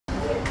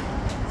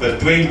for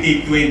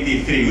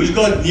 2023. Who's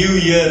got New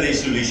Year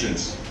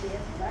resolutions?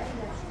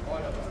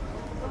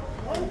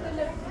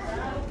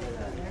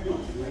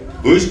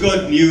 Who's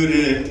got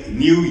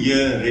New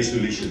Year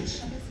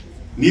resolutions?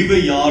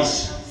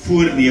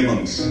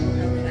 Nuwejaarsvoornemings.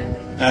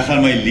 Ek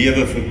gaan my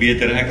lewe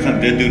verbeter, ek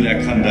gaan dit doen,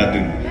 ek gaan dat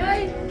doen.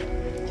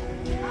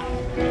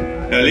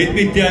 Now let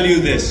me tell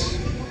you this,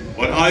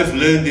 what I've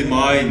learned in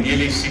my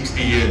nearly 60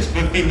 years,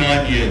 59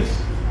 years.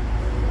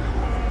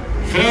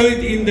 Throw it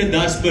in the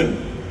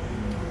dustbin.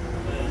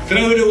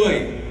 Throw it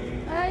away.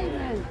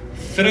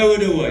 Throw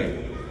it away.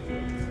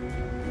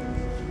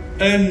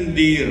 In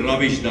die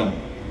rubbish dump.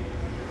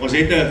 Ons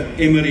het 'n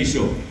emmer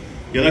hierso.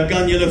 Julle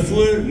kan julle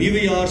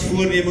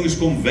nuwejaarsvoornemings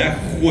kom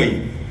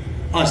weggooi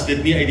as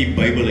dit nie uit die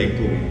Bybel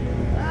uitkom.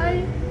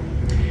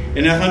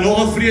 En ek gaan nog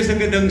 'n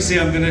vreeslike ding sê.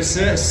 I'm going to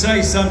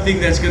say something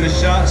that's going to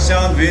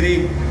sound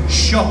very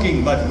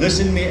shocking, but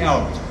listen me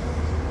out.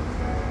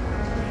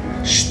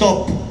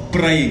 Stop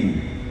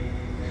praying.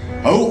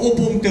 Hou op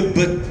om te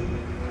bid.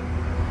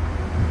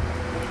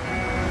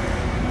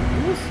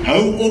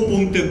 Hou op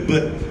om te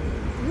bid.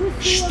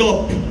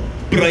 Stop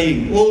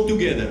praying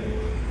altogether.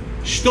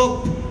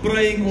 Stop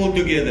praying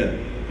altogether.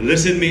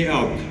 Listen me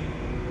out.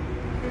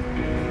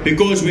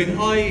 Because when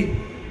I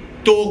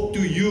talk to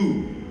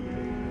you,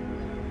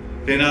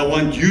 then I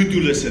want you to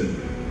listen.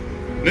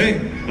 Nee,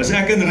 as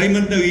ek en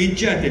Raymond nou hier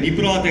chat en hier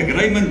praat ek,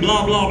 Raymond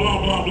bla bla bla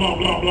bla bla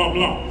bla bla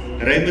bla.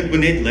 Raymond moet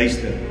net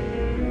luister.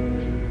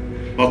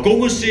 Maar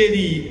kom ons sê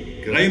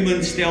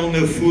Raymond stel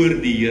nou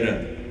voor die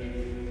Here.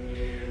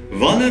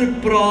 Wanneer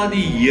praat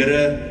die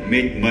Here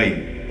met my?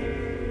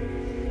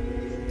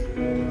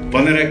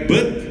 Wanneer ek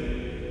bid?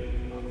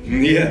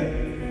 Nee.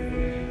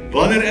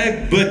 Wanneer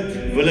ek bid,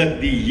 wil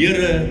ek die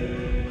Here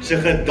se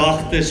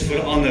gedagtes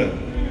verander.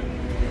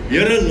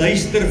 Here,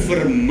 luister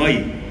vir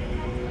my.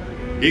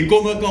 Hier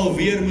kom ek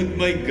alweer met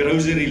my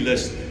grocery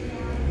list.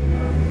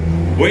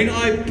 When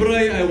I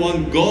pray, I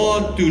want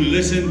God to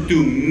listen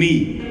to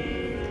me.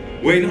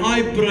 When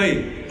I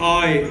pray,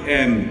 I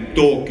am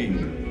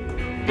talking.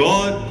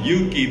 God,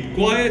 you keep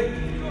quiet.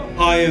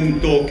 I am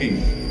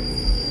talking.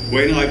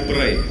 When I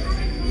pray.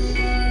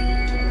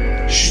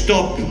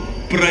 Stop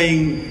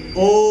praying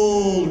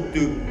all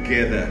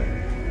together.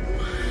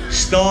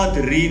 Start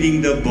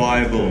reading the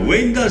Bible.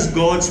 When does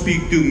God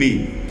speak to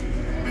me?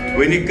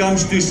 When it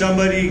comes to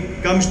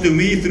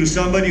me through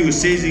somebody who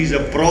says he's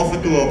a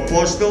prophet or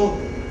apostle,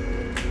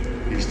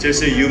 he's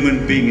just a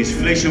human being. He's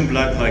flesh and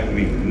blood like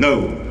me.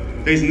 No.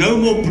 There's no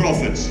more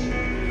prophets.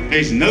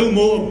 There's no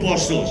more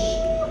apostles.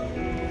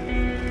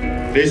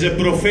 There's a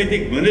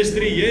prophetic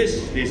ministry, yes.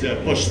 There's an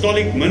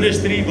apostolic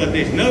ministry, but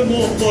there's no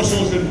more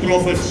apostles and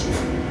prophets.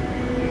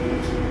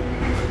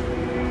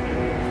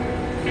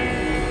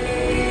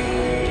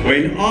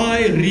 When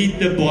I read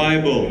the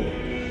Bible,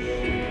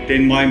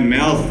 then my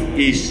mouth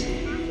is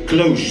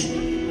closed.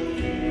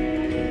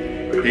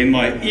 Then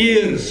my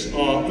ears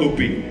are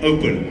open.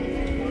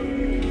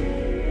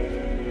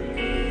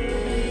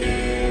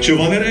 So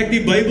wanneer ek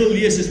die Bybel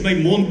lees, is my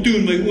mond toe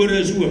en my ore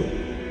is oop.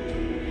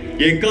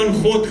 Jy kan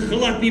God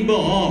glad nie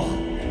behaag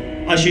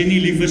as jy nie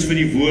lief is vir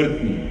die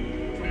woord nie.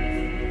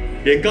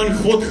 Jy kan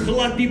God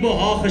glad nie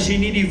behaag as jy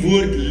nie die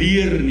woord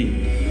leer nie.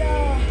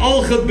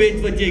 Al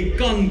gebed wat jy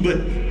kan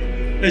bid,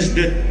 is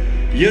dit,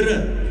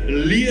 Here,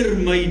 leer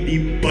my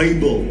die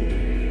Bybel.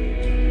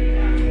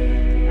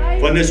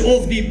 Want is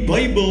of die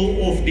Bybel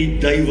of die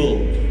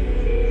duiwel.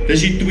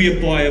 Dis die twee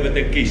paaie wat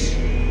ek kies.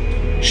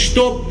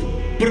 Stop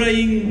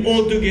praying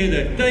all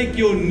together. Take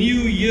your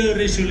New Year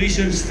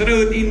resolutions,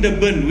 throw it in the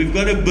bin. We've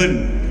got a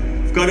bin.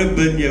 We've got a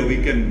bin here. We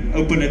can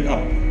open it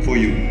up for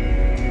you.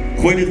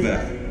 Gooi dit weg.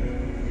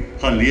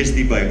 Gaan lees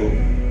die Bybel.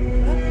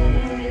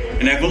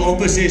 En ek wil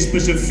ook sê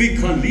spesifiek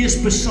gaan lees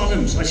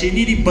psalms. As jy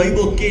nie die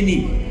Bybel ken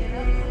nie,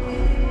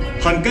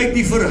 gaan kyk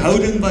die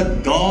verhouding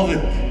wat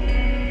Dawid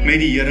met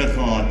die Here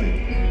gehad het.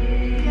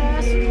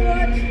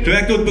 Toe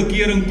ek tot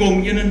bekering kom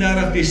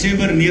 31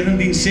 Desember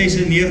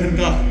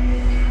 1996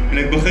 en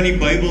ek begin die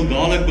Bybel,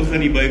 dadelik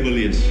begin die Bybel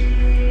lees.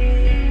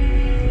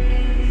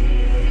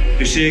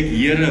 Toe sê ek,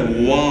 Here,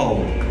 wow.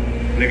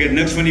 En ek het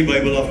niks van die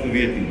Bybel af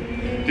geweet nie.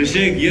 Toe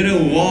sê ek, Here,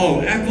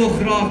 wow, ek wil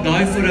graag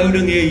daai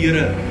verhouding hê,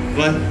 Here,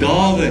 wat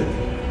Dawid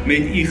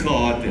met U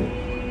gehad het.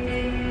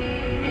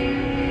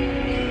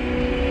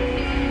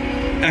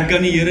 Ek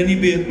kan die Here nie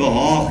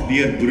behaag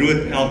deur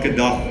brood elke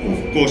dag of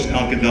kos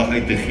elke dag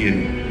uit te gee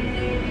nie.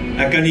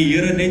 Ek kan die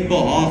Here net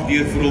behaag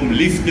deur vir hom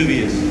lief te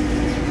wees.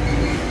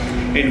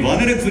 En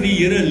wanneer ek vir die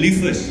Here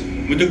lief is,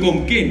 moet ek hom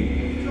ken.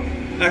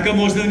 Ek kan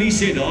mos nou nie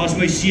sê, daar is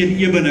my seun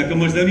Eben, ek kan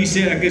mos nou nie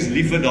sê, ek is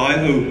lief vir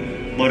daai ou,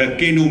 maar ek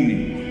ken hom nie.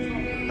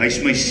 Hy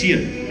is my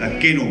seun, ek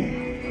ken hom.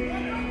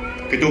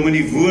 Ek het hom in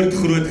die woord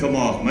groot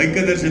gemaak. My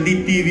kinders het nie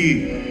TV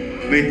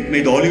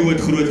met Hollywood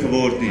groot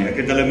geword nie. Ek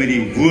het hulle met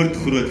die woord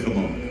groot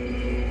gemaak.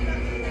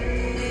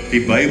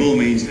 Die Bybel,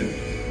 mense.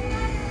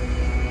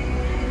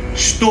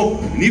 Stop,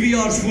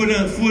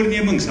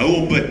 nuwejaarsvoornemings, hou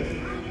op bid.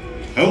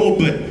 Hou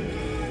op bid.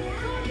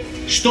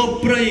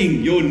 Stop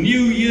praying, your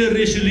New Year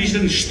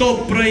resolution,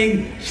 stop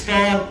praying,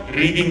 start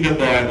reading the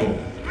Bible.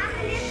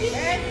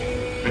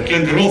 Dit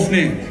klink rof,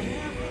 nee.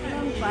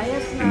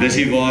 En dis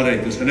die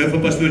waarheid. Ons gaan nou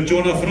vir Pastoor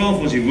Jonah vra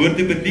om ons die woord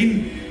te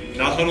bedien.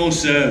 Dan gaan ons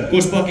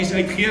kospakkies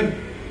uitgee.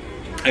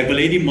 Ek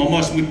wil hê die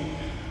mamas moet,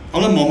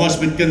 alle mamas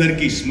met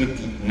kindertjies moet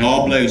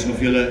nably, ons gaan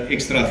vir julle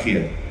ekstra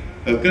gee.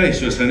 Ok,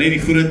 so ons gaan net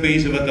die groot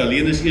mense wat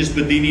alleen is eers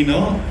bedien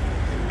hierna,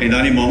 en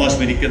dan die mamas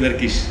met die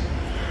kindertjies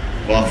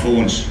wag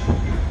vir ons.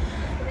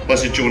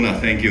 Pastor Jonah,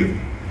 thank you.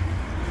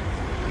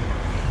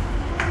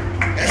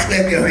 Let's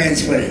clap your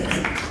hands for it.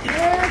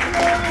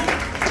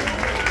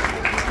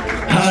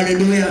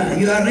 Hallelujah.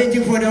 You are ready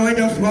for the word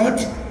of God?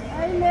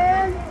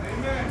 Amen.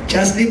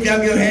 Just lift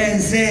up your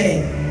hands,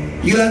 say,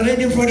 you are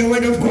ready for the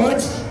word of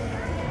God?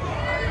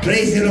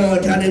 Praise the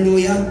Lord.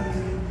 Hallelujah.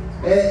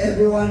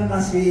 Everyone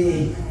must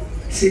be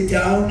sit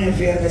down. If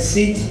you have a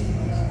seat,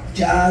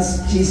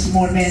 just this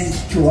moment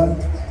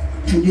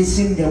to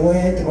listen the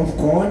word of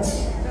God.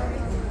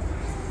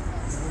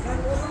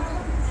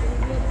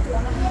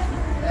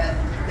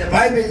 The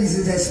Bible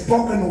is a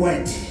spoken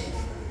word.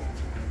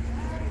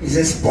 It's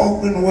a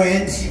spoken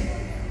word.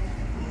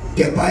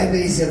 The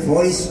Bible is a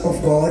voice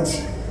of God.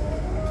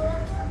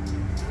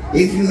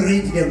 If you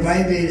read the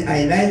Bible,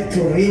 I like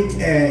to read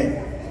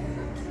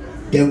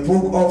the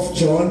book of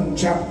John,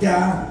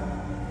 chapter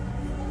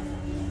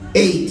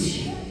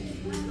 8.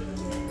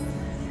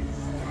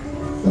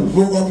 The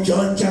book of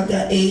John,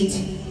 chapter 8.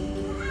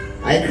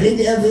 I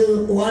greet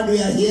everyone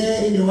we are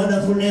here in the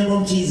wonderful name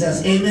of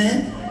Jesus.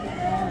 Amen.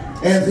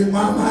 Every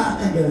mama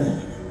and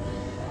the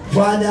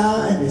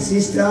father and the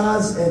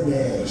sisters and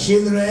the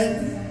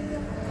children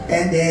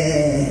and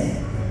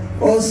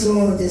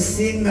also the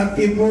singer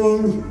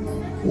people,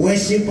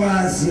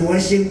 worshipers,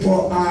 worship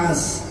for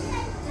us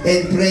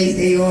and praise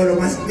the Lord.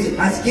 Must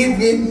give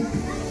him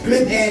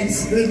big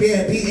hands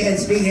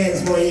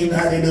for him.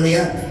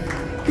 Hallelujah.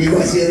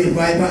 Because he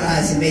revive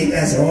us, make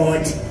us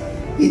hot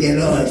in the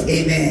Lord.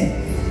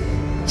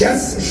 Amen.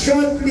 Just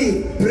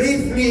shortly,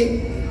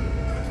 briefly,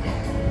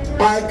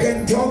 I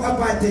can talk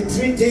about the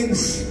three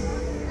things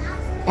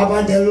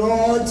about the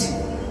Lord.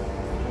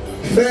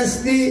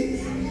 Firstly,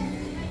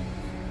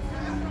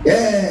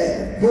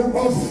 book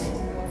of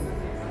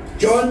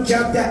John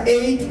chapter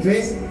 8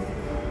 verse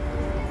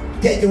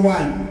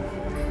 31.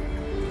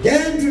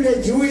 Then to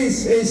the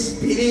Jews says,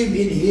 believe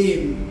in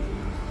him.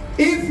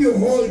 If you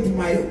hold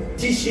my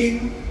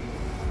teaching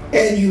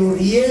and you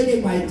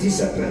really my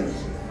discipline,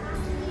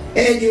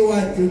 and you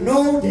are to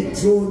know the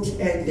truth,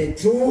 and the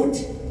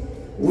truth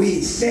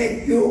will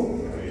set you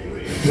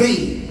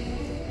free.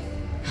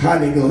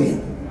 Hallelujah.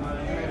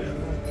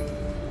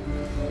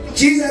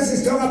 Jesus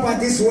is talking about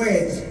this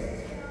word.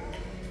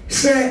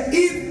 Say,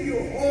 if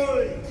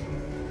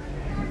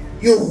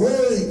you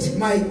hold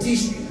my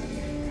teaching.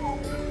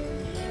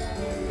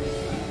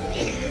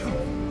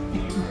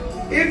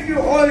 If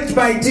you hold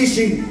my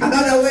teaching,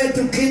 another way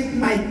to keep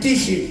my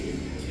teaching.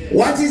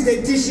 What is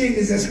the teaching?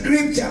 Is a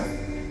scripture.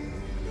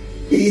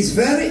 It is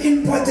very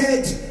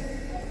important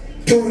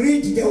to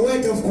read the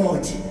word of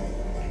God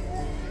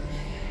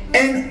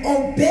and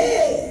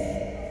obey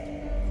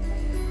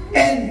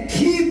and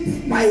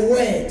keep my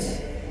word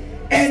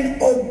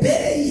and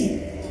obey.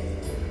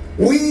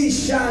 We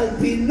shall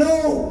be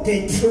know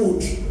the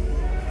truth,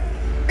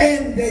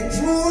 and the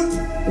truth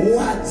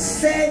will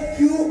set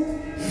you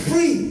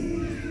free.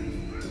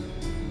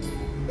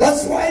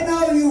 That's why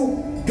now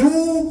you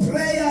do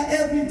prayer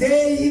every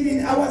day,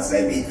 even our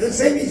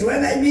service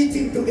when I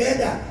meeting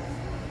together.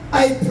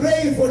 I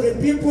pray for the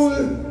people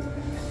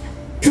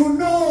to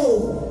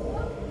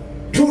know,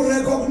 to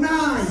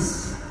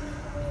recognize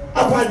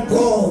about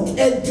God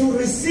and to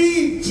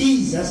receive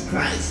Jesus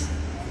Christ.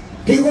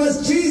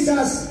 Because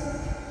Jesus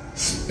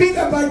speak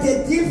about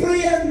the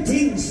different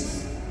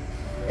things.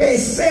 He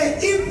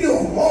said, if you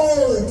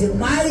hold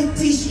my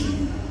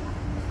teaching,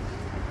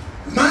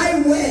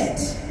 my word,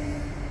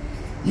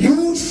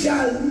 you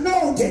shall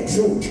know the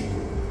truth,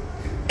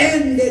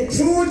 and the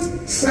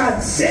truth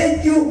shall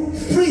set you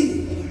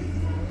free.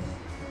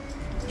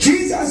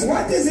 Jesus,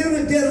 what is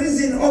the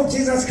reason of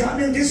Jesus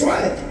coming this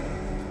world?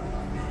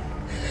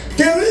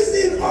 The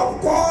reason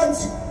of God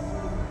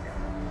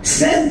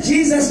sent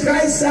Jesus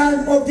Christ,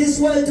 Son of this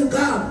world, to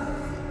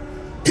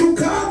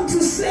come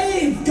to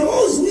save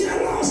those who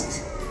are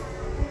lost,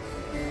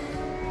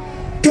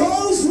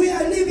 those who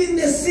are living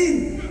the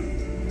sin,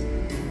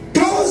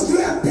 those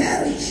who are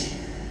perished.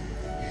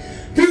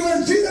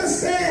 Because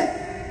Jesus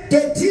said,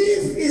 the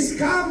thief is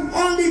come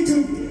only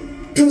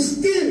to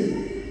steal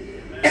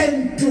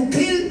and to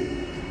kill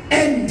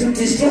and to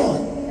destroy.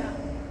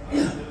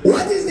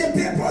 What is the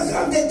purpose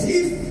of the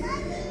thief?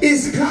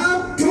 Is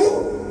come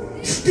to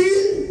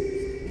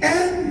steal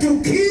and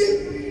to kill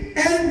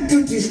and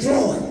to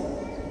destroy.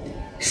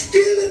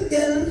 Stealing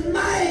the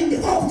mind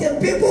of the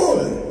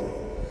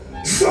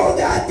people so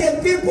that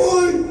the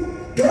people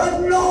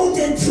don't know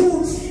the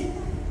truth.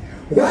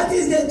 What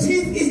is the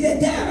thief? Is the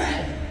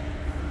devil.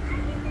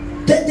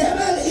 The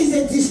devil is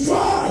a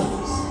destroyer.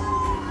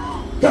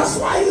 That's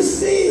why you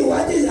see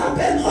what is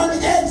happening on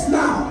earth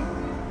now.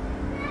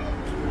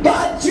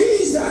 But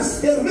Jesus,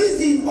 the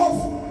reason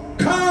of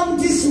come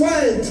this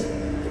world,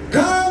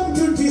 come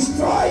to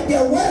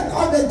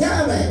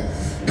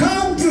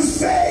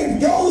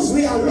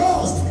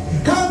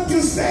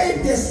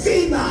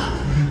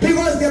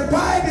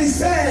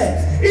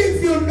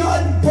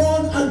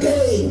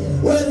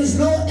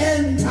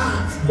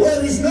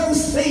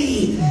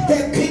see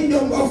the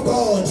kingdom of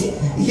God.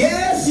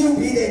 Yes, you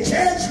be the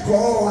church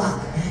goer.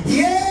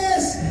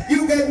 Yes,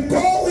 you can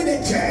go in the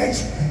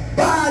church,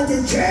 but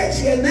the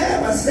church can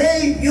never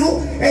save you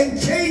and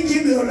change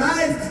in your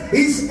life.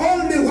 It's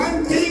only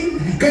one thing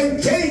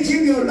can change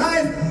in your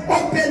life.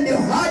 Open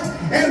your heart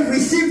and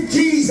receive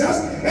Jesus.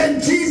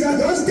 And Jesus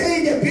don't stay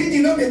in the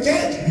building of the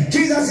church.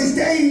 Jesus is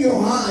staying in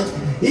your heart.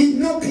 He's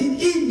knocking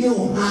in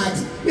your heart.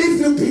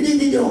 If you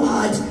believe in your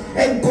heart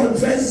and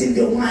confess in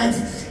your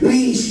mouth,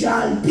 we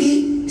shall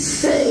be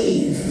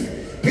saved.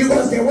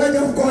 Because the word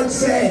of God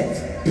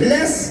said,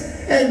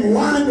 blessed and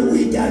one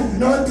who does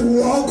not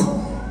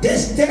walk the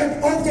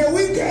step of the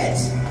wicked.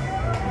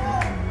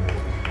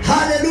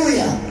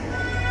 Hallelujah.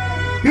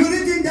 You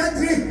read in that,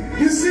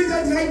 you see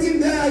that writing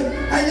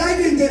there. I like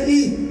it.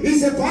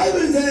 It's a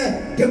Bible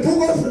there, the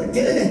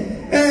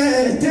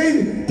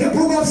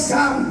book of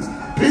Psalms.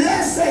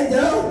 Blessed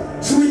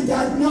those who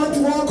does not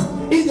walk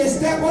in the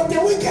step of the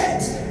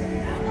wicked.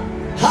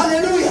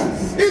 Hallelujah.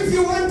 If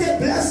you want a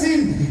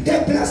blessing,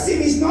 the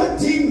blessing is not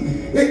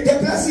the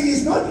blessing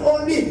is not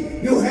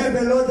only you have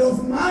a lot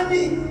of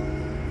money,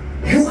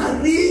 you are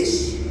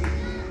rich.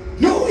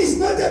 No, it's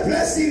not a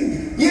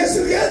blessing. Yes,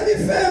 you can be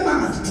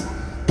famous,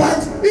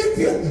 but if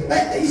you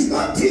it's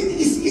not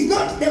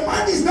the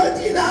money is not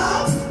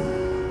enough.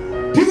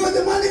 Because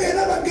the money can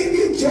never give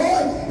you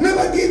joy,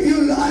 never give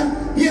you life.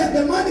 Yeah,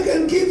 the money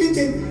can give you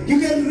things. You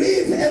can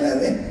live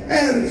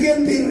and you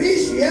can be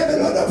rich, you have a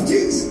lot of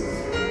things.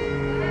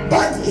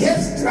 But you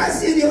have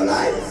stress in your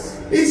life.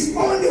 It's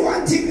only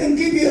one thing can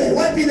give you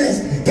happiness,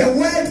 the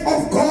word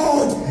of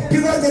God.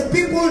 Because the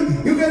people,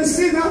 you can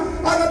see now,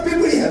 other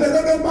people have a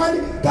lot of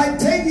money, but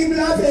take him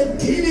life and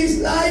kill his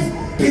life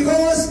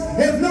because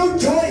they have no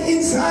joy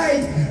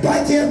inside,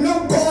 but they have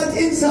no God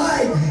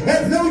inside,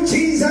 have no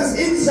Jesus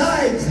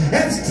inside,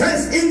 have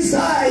stress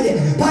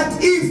inside. But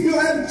if you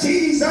have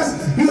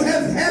Jesus, you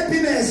have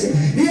happiness,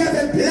 you have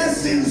a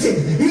blessing,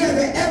 you have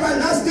an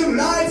everlasting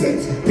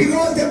life,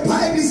 because the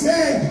Bible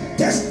says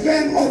the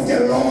strength of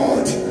the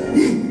Lord,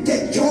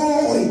 the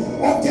joy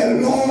of the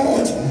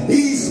Lord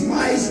is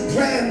my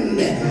strength.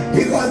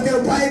 Because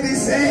the Bible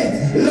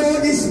says,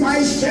 Lord is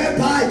my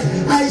shepherd,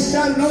 I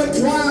shall not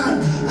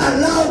want.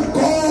 Allow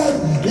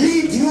God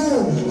lead you.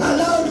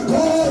 Allow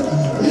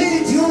God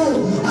lead you.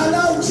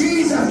 Allow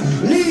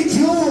Jesus lead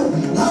you.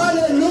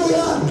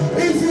 Hallelujah.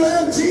 If you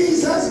have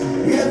Jesus,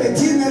 you have a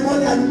team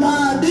about and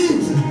money.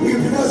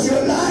 Because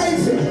your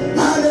life,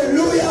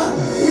 hallelujah,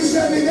 we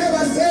shall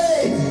never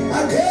say,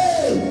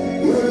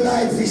 okay, your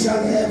life we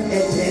shall have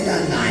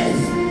eternal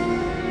life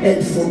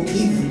and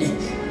forgiveness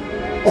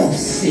of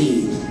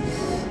sin.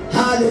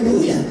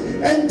 Hallelujah.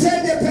 And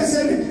tell the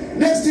person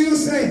next to you,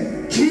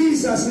 say,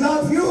 Jesus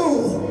love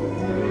you.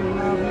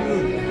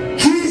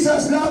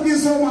 Jesus love you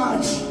so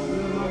much.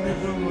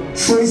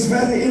 So it's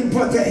very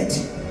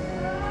important.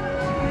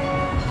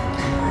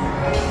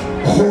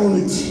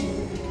 Hold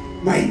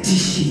my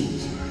teaching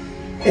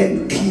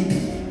and keep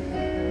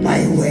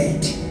my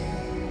word.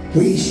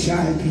 We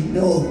shall be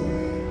know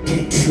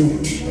the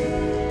truth,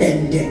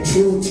 and the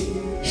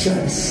truth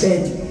shall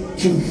set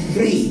you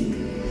free.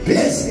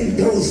 Blessed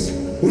those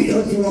who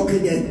don't walk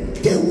in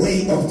the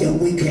way of the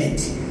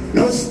wicked,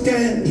 not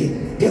stand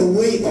the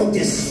way of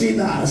the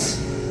sinners.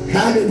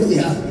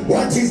 Hallelujah.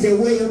 What is the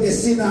way of the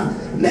sinner?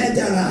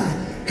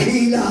 Murderer,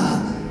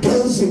 killer,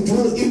 those who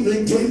do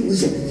evil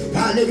things.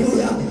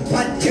 Hallelujah.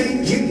 But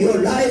changing your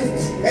life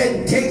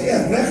and take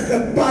a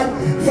record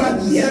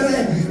from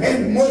here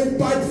and more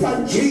part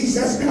from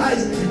Jesus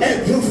Christ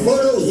and to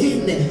follow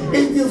him.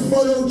 If you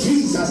follow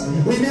Jesus,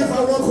 we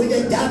never walk in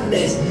the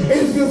darkness.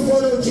 If you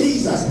follow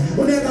Jesus,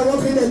 we never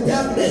walk in the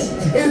darkness.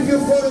 If you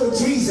follow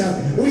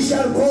Jesus, we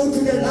shall go to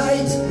the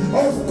light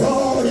of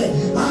God.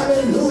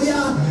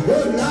 Hallelujah.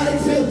 Your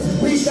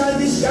life, we shall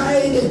be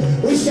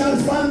shining. We shall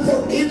find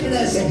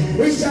forgiveness.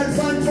 We shall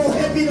find for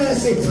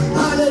happiness.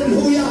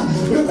 Hallelujah.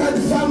 You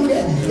can find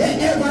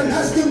the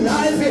everlasting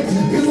life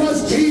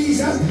because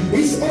Jesus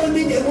is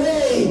only the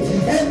way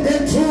and the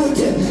truth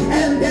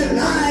and the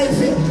life.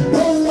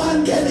 No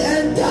one can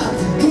enter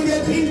to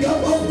the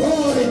kingdom of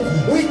God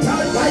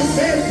without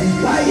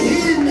myself, by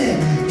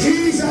him.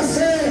 Jesus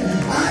said,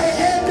 I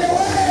am the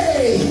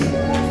way.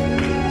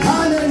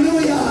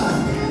 Hallelujah.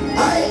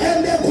 I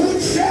am the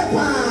good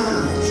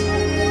shepherd.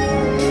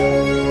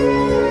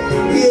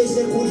 He is a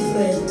good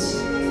friend.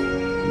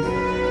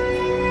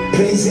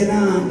 Praise the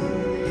Lord.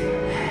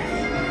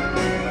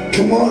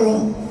 Tomorrow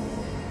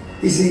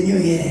is a new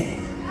year.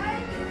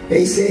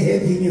 They say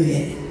Happy New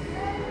Year.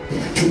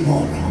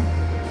 Tomorrow.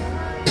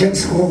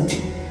 Thanks God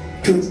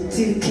to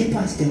still keep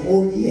us the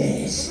whole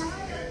years.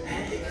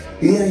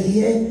 You are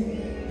here,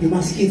 you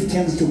must give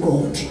thanks to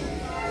God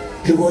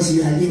because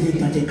you are living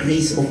by the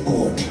grace of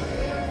God.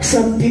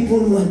 Some people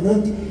who are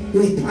not,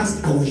 we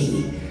passed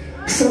away.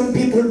 Some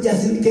people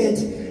doesn't get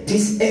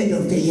this end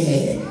of the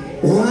year.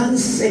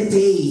 Once a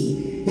day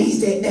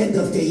is the end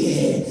of the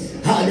year.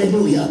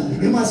 Hallelujah.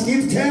 You must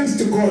give thanks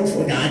to God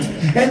for that.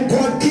 And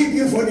God keep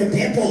you for the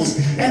purpose.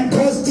 And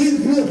God still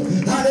you,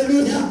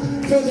 hallelujah,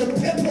 for the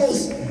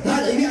purpose.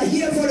 Hallelujah.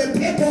 Here for the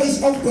purpose.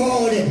 presence of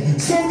God,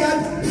 so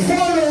that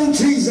follow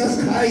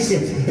Jesus Christ,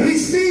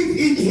 receive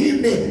in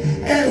him,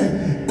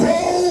 and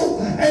go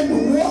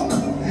and walk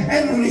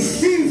and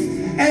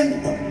receive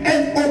and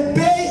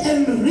obey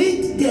and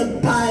read the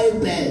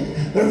Bible,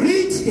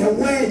 read the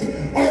word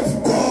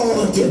of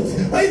God.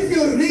 If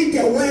you read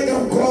the word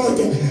of God,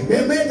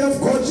 the word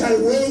of God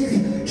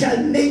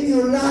shall make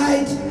you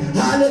light.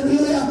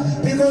 Hallelujah.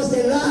 Because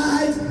the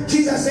light,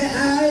 Jesus said,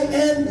 I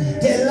am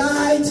the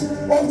light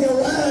of the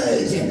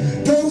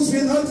world. Those who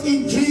are not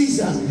in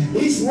Jesus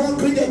is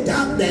walking in the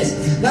darkness.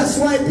 That's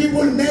why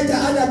people murder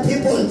other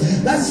people.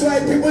 That's why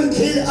people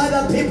kill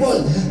other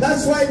people.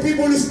 That's why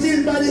people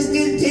steal money,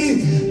 steal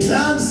things,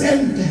 drugs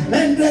and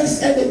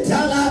drugs and the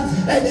talent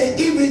and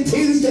the evil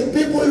things the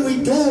people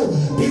we do,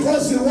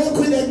 because we walk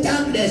with the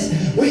darkness.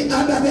 We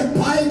under the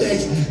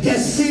bondage. The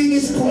sin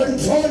is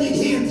controlling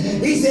him.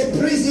 He's a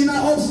prisoner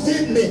of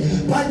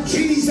sin. But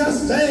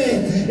Jesus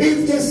said,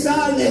 if the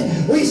Son,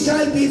 we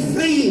shall be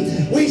free.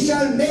 We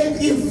shall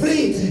make you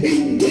free.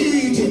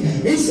 Indeed,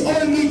 it's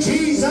only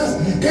Jesus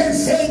can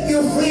set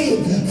you free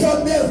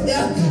from the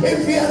death.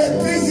 If you are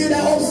a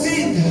prisoner of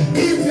sin,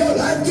 give your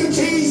life to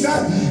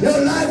Jesus.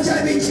 Your life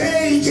shall be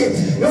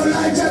changed. Your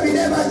life shall be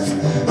never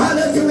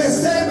to the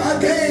same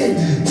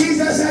again.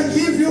 Jesus shall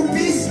give you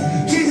peace.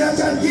 Jesus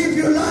shall give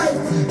you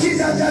life.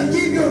 Jesus shall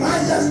give you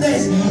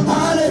righteousness.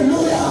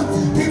 Hallelujah.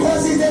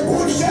 Because he's a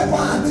good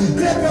shepherd.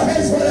 Clap your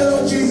hands for the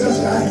Lord Jesus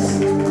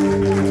Christ.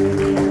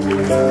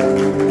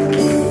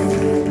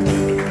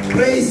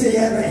 Praise the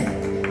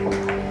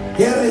Lord.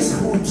 Here is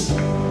good.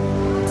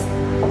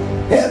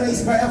 Here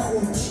is very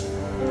good.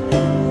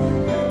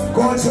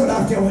 God so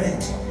loved the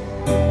word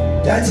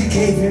that he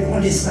gave him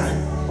on his Son.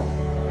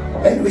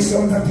 And we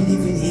shall not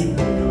believe in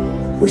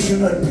him. We shall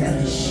not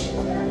perish.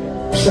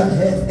 Shall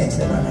have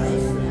eternal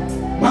life.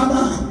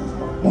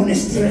 Mama, when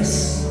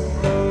stress.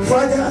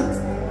 Father,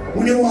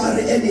 when you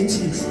worry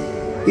anything,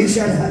 it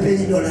shall happen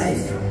in your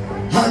life.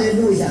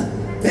 Hallelujah.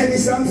 Maybe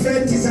some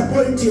friend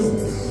disappoint you.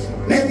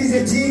 Maybe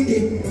the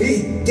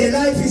thing, the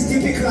life is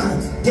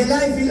difficult. The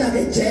life is like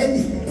a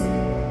journey.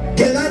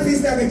 The life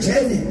is like a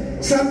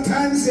journey.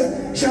 Sometimes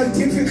shall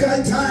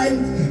difficult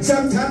time.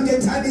 Sometimes the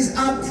time is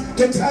up.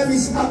 The time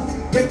is up.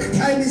 The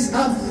time is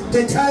up.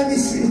 The time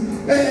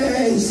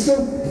is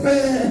so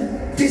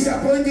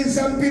disappointing.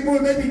 Some people,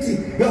 maybe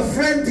your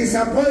friend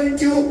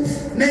disappoint you.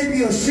 Maybe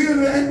your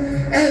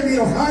children, maybe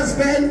your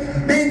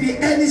husband, maybe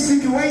any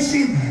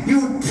situation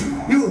you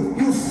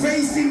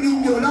facing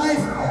in your life.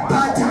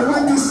 But I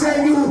want to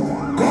say you,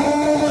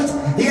 God,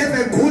 he has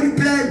a good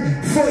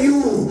plan for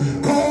you.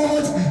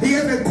 God, he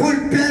has a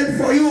good plan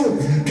for you.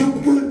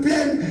 Good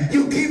plan,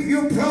 you give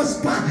you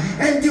prosper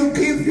and you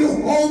give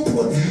you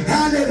hope.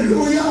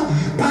 Hallelujah.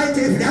 But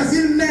it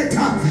doesn't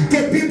matter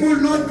the people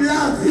not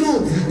love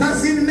you.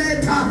 Doesn't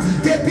matter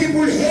the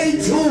people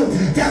hate you.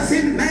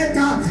 Doesn't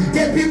matter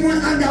the people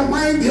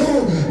undermine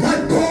you.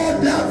 But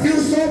God loves you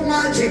so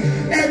much,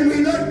 and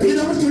we not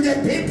belong to the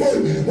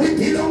people. We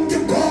belong to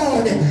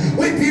God.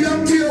 We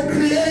belong to your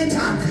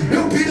Creator.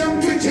 You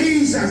belong to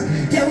Jesus.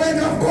 The word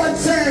of God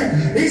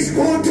said it's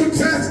good to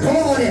trust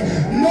God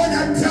more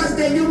than trust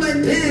the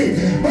human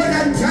being, more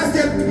than trust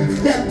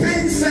the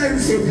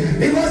princess,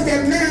 because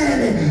the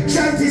man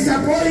shall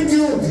disappoint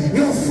you,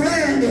 your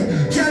friend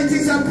shall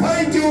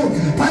disappoint you,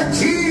 but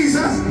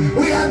Jesus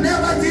will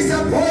never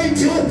disappoint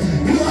you.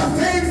 You are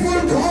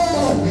faithful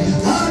God.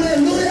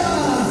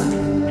 Hallelujah.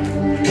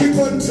 Keep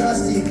on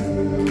trusting.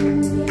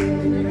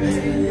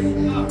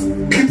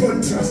 Keep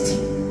on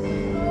trusting.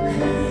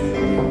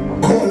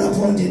 Call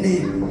upon the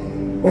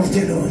name of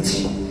the Lord.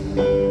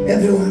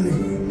 Everyone,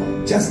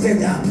 just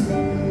stand up.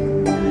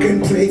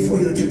 Can pray for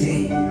you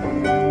today.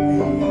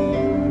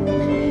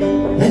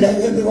 And I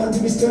everyone to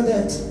be stand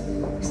up.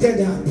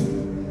 Stand up.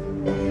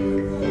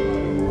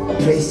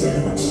 Praise the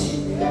Lord.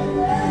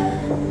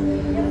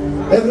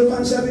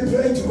 Everyone shall be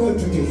praying to God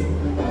today.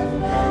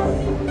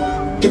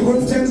 To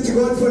give thanks to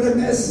God for the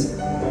mess.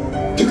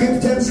 To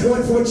give thanks to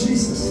God for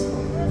Jesus.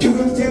 To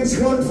give thanks to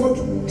God for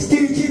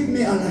still keep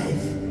me alive.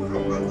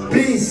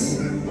 Please,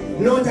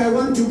 Lord, I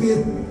want to be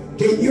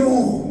the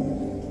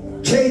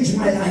new. Change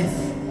my life.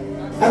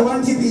 I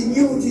want to be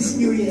new this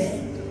new year.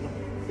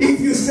 If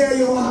you say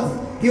you have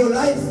your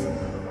life,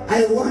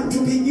 I want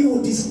to be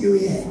new this new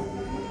year.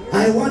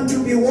 I want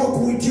to be walk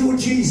with you,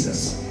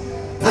 Jesus.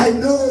 I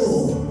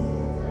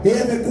know you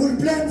have a good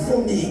plan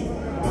for me.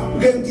 You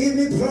can give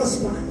me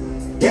prosper.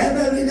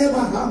 Devil will never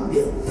harm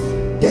you.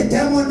 The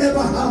devil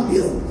never harm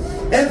you.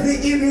 Every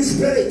evil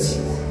spirit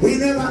will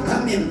never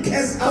harm him.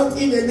 Cast out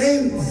in the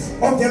name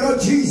of the Lord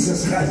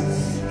Jesus Christ.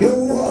 You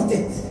walk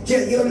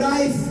your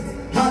life.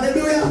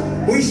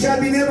 Hallelujah. We shall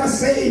be never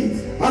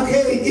saved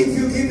again if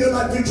you give your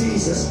life to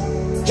Jesus.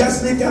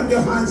 Just lift up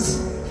your hands.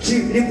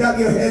 Lift up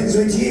your hands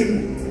with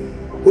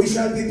him. We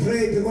shall be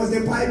prayed, because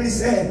the Bible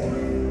said,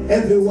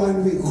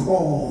 everyone we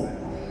call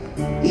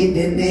in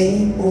the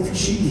name of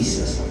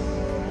Jesus,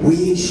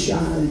 we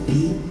shall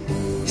be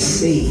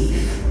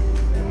saved.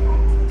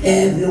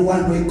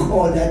 Everyone we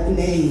call that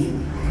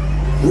name,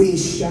 we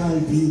shall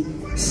be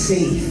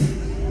saved.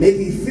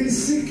 Maybe you feel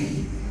sick.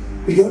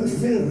 You don't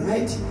feel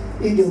right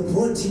in your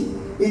body,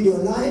 in your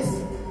life.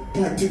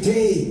 But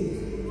today,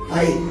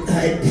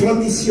 I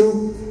promise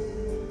you,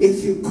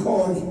 if you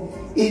call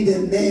in the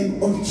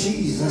name of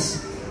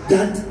Jesus,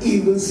 that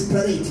evil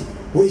spirit,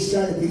 we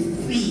shall be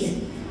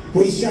free.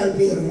 We shall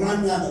be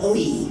run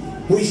away.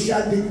 We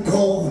shall be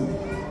gone.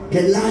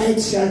 The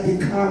light shall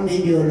become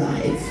in your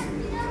life.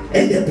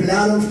 And the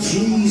blood of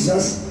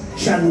Jesus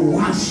shall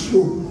wash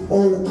you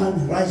all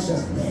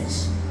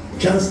unrighteousness.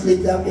 Just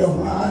lift up your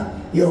heart,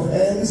 your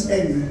hands,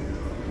 and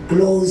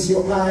close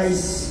your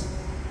eyes.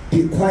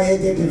 Be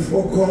quiet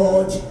before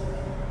God.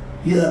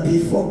 You are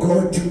before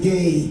God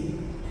today.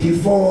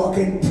 Before I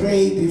can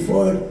pray,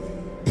 before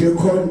to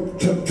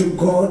talk to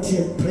God,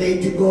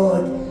 pray to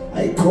God,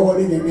 I call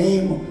in the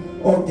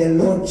name of the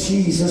Lord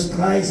Jesus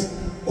Christ.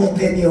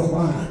 Open your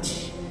heart.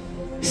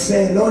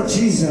 Say, Lord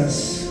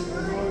Jesus,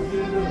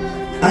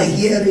 I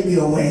hear in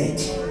your word.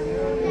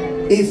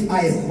 If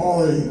I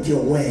hold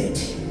your word,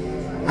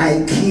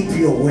 I keep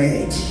your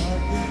word,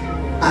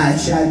 I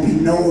shall be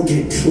know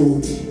the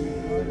truth,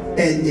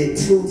 and the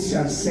truth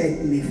shall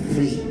set me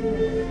free.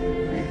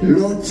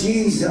 Lord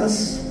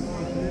Jesus,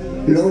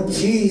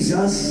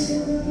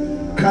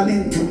 come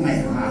into my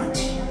heart.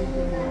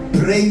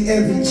 Break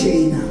every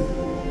chain,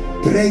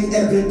 break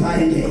every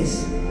binding,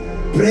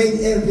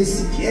 break every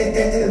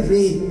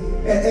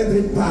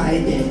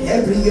binding,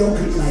 every yoke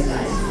in my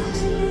life.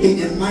 In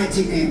the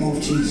mighty name of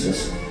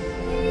Jesus.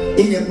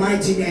 In the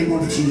mighty name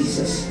of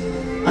Jesus.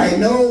 I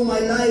know my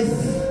life,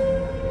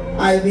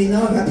 I will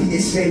not be the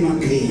same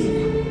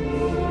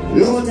again.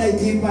 Lord, I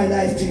give my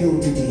life to you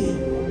today.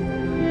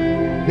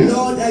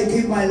 Lord, I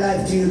give my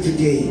life to you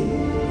today.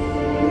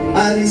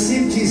 I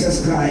receive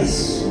Jesus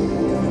Christ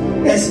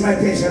as my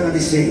personal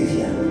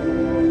Savior.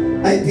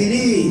 I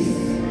believe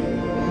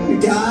you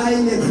died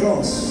on the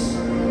cross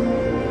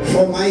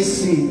for my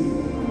sin,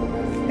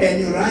 and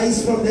you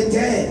rise from the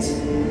dead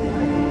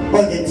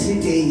on the 3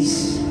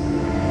 days,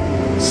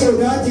 so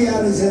that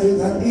your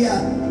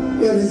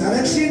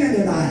resurrection in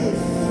the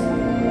life.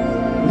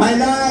 My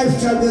life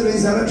shall be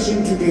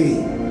resurrection today.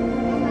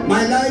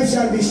 My life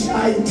shall be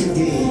shine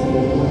today.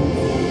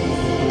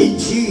 In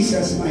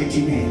Jesus'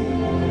 mighty name.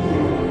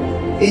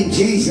 In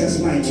Jesus'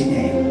 mighty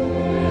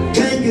name.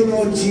 Thank you,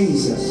 Lord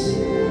Jesus.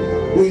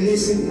 We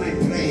listen my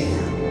prayer.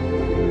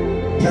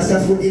 Pastor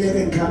Fudile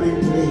can come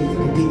and pray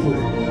for the people.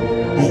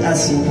 I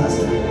ask you,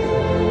 Pastor,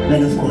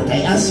 man of God,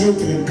 I ask you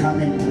to come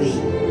and pray.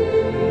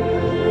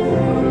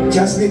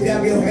 Just lift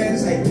up your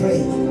hands, I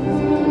pray.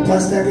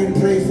 Pastor can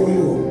pray for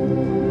you.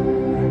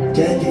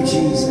 Thank you,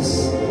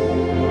 Jesus.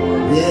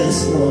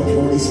 Yes, Lord,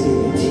 Holy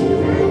Spirit.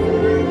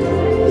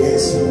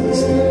 Yes, Holy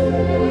Spirit.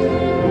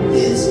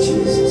 Yes,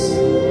 Jesus.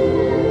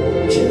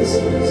 Yes,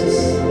 Jesus.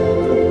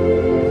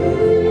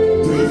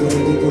 Pray for the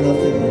people of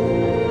the Lord.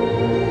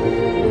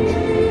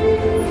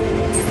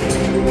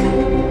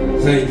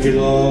 Thank you,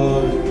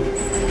 Lord.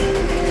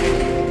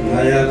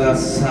 Ayala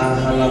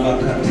sahala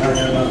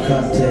bakataya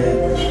bakate.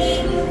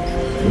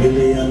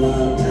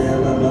 Williamanta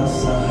yala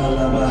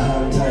basahala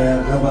bahanta ya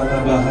kabala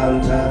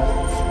bahanta.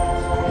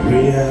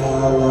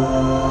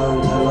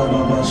 Rialanta la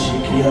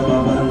babashikia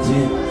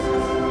babanti.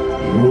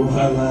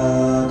 Ruhala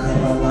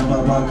kabala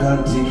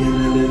babakanti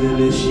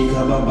kelelele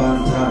shika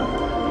babanta.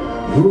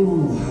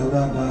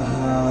 Ruhala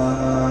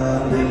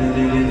bahanta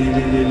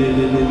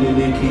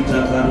lelelele kita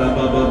kala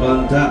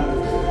babanta.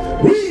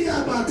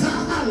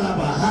 Riabakahala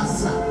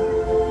bahasa.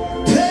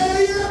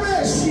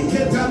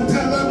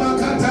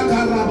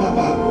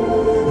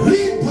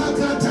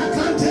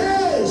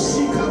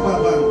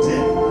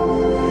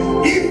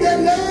 In the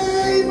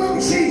name of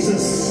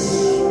Jesus.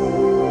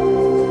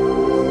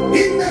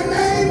 In the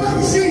name of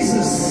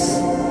Jesus.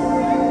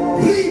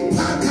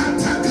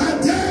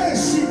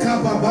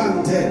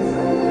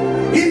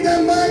 In the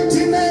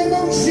mighty name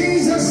of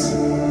Jesus.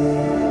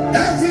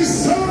 Every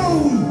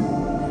soul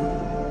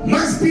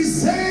must be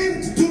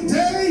saved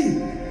today.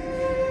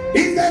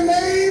 In the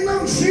name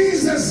of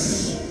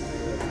Jesus.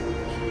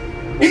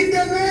 In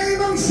the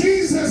name of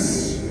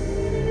Jesus.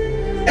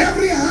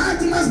 Every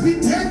heart must be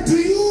turned to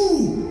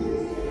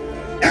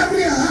you.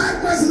 Every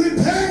heart must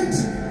repent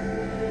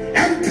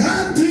and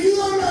come to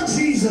you, O Lord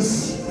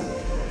Jesus.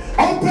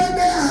 Open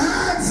their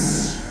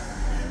hearts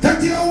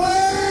that your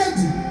word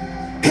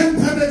can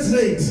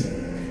penetrate.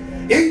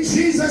 In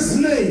Jesus'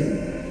 name,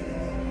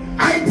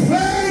 I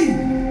pray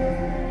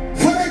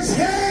for a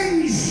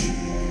change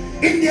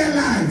in their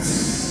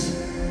lives.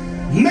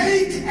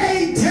 Make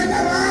a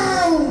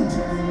turnaround.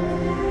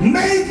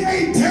 Make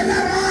a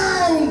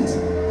turnaround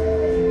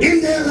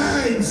in their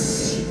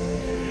lives.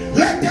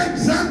 Let them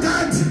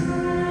drunkard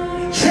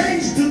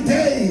change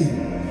today.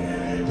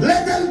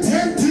 Let them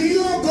turn to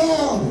you, O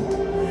God.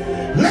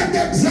 Let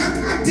the drug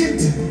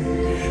addict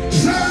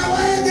throw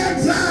away their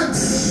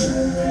drugs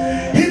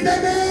in the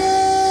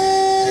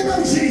name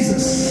of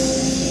Jesus.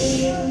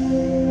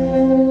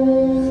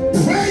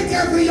 Break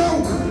every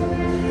yoke.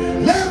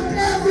 Let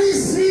every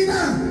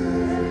sinner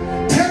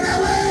turn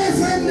away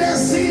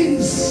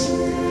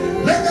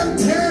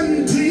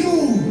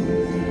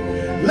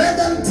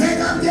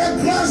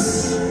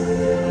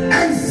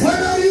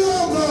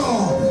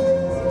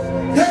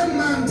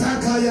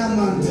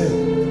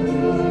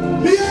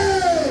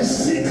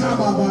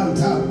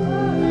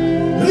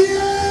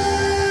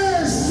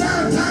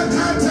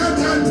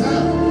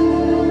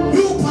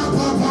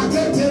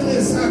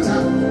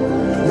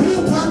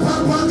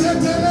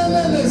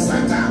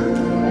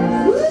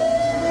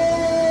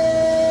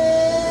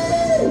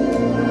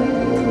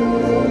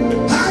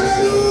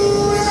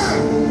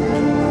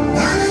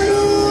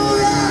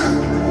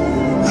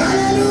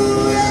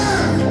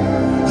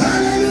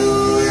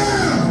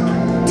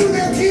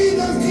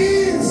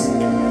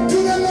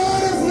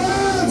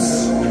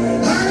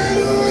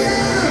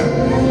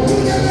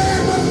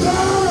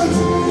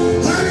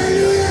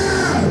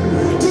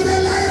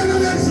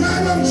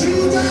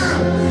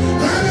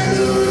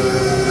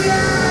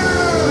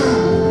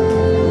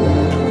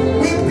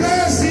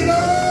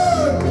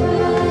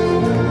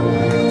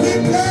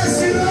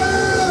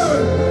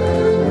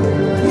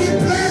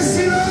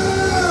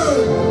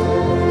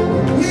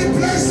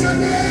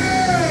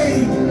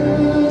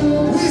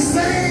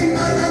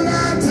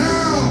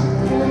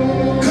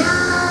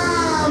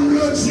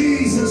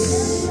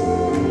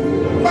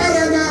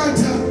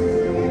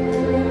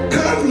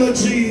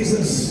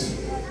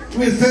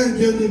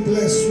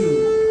you.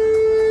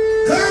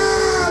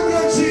 Come,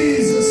 Lord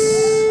Jesus.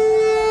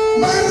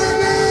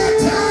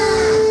 Maranatha.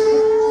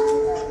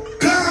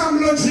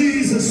 Come, Lord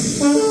Jesus.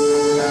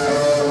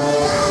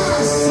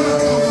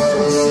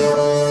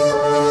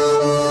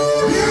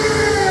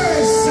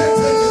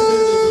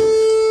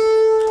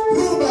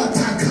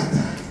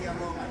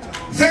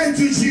 Thank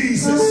you,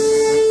 Jesus.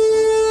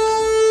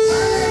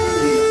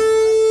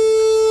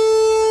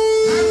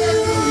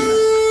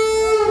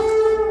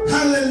 Hallelujah.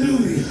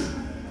 Hallelujah.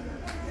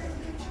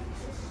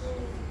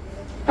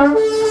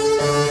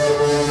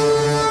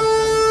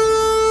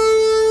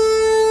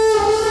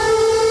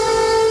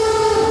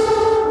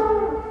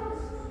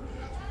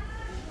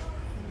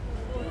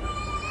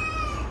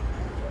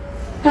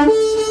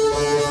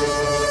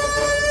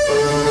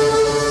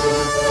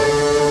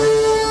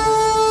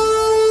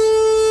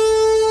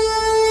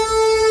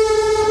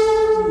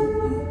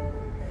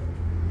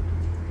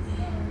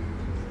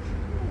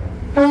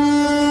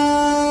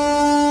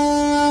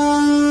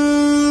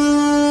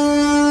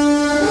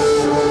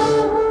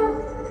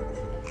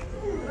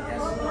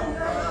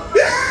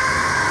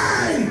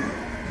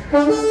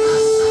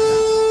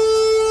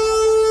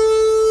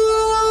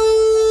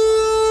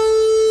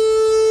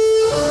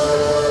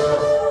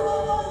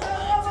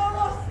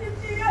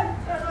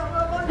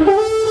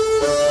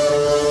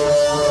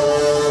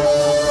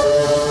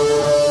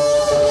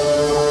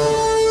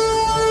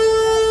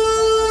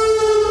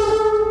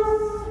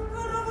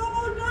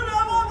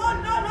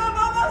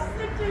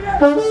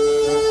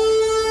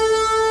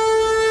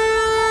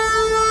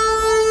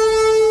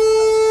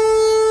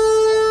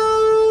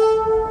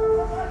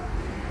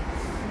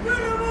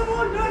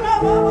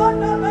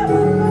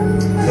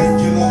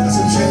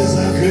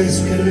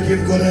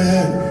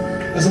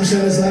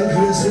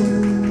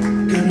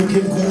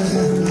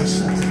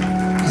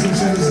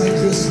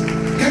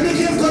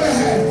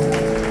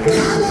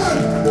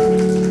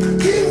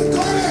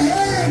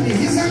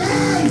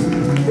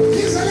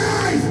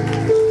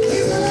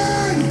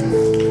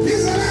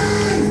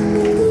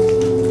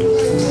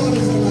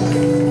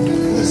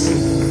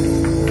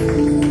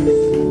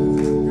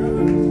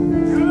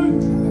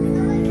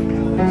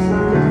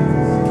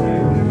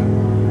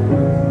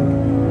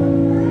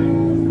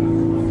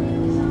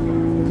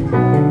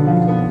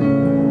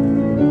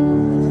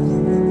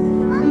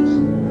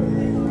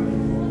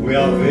 We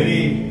are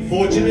very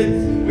fortunate.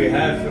 We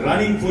have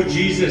Running for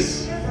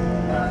Jesus.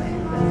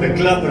 The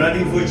club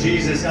Running for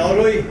Jesus.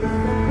 Alroy,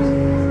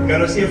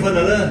 kan ons een van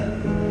hulle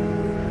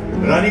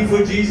Running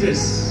for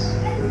Jesus.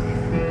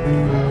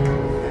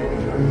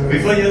 Wie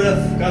van julle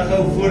kan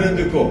gou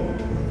vorentoe kom?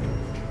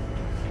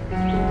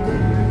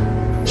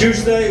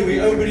 Tuesday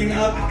we opening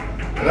up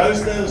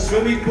Rosedale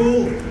swimming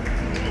pool,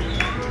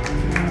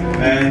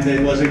 and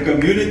it was a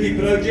community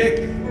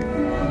project.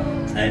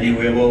 And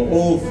we were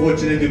all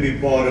fortunate to be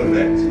part of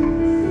that.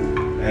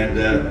 And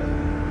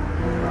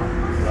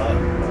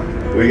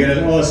we're going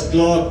to ask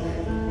Clark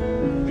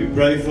to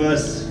pray for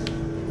us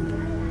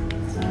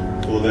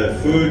for the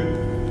food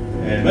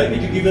and maybe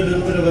to give a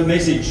little bit of a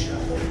message.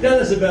 Tell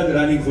us about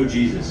Running for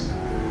Jesus.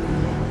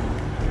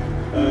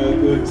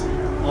 Good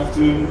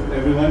afternoon,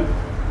 everyone.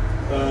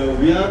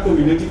 We are a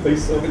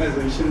community-based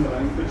organization,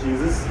 Running for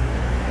Jesus,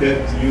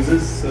 that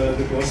uses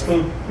the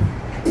gospel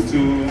to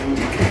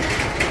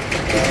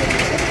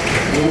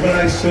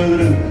mobilize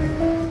children,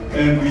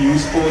 and we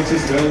use sports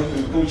as well,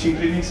 coaching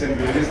clinics and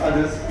various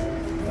other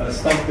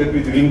stuff that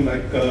we're doing,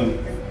 like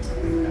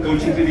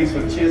coaching clinics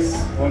for chess,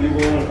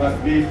 volleyball,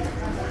 rugby,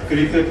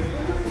 cricket,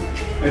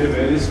 at the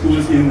various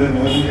schools in the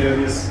northern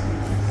areas.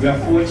 We are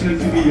fortunate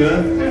to be here,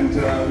 and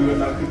we would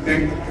like to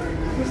thank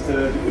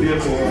Mr. Dupriya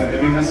for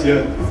having us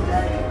here.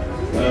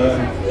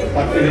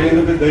 But at the end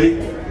of the day,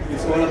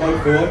 it's all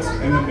about God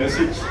and the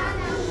message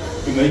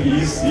to make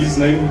His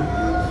name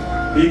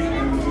big,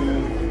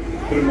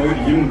 promote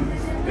Him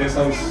as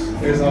our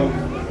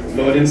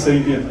Lord and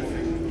Savior.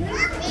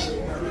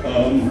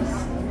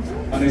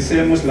 En hy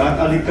sê, ons laat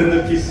al die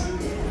kindertjies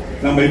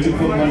na my toe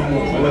kom,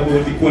 want hulle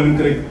word die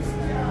koninkryk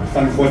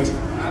van God.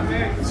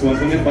 So ons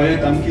wil net baie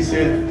dankie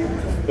sê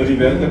vir die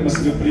werk wat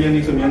Mr. Dupriya in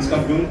die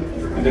gemeenskap doen,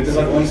 en dit is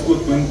wat ons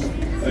ook doen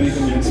in die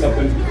gemeenskap.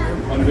 En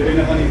aan die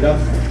einde van die dag,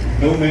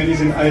 no man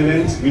is an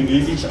island, we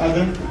need each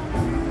other,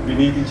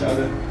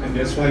 and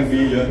that's why we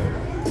here,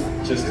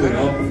 just to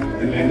help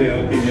and lend a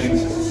helping hand,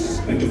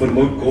 and to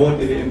promote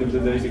God at the end of the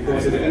day,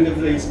 because at the end of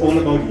the day it's all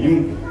about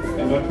Him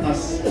and not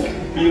us.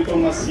 People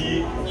must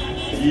see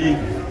He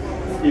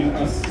in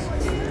us.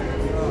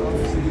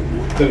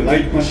 The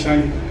light must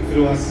shine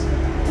through us,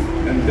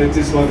 and that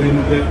is what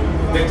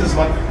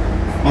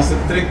must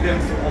attract them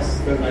to us,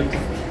 the light.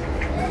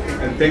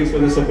 And thanks for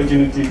this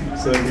opportunity,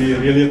 so we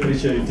really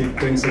appreciate it.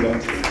 Thanks a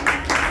lot.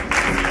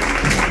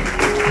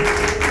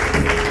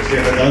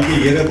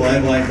 Dankie Here, baie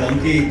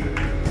dankie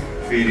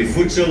vir hierdie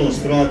voedsel. Ons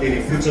vra dat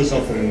hierdie voedsel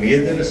sal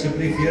vermeerder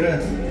asseblief, Here.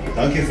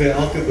 Dankie vir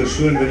elke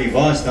persoon wat hier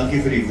was.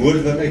 Dankie vir die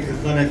woord wat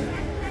uitgegaan het.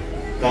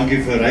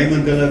 Dankie vir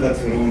Raymond hulle wat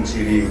vir ons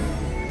hierdie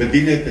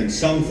bedien het in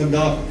sang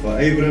vandag, vir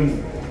Abram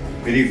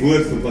vir die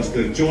woord, vir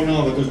Pastor Jonah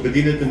wat ons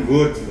bedien het in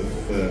woord,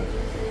 vir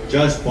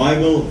Just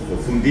Bible, vir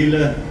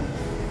Fundile,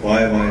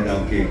 baie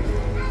dankie,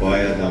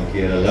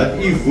 Here. Laat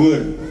U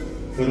woord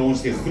vir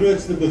ons die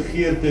grootste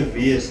begeerte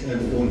wees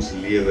in ons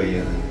lewe,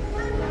 Here.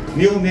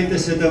 Nie om net te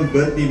sit en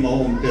bid nie,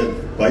 maar om die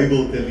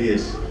Bybel te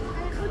lees.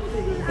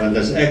 Want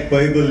as ek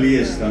Bybel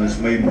lees, dan is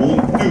my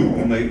mond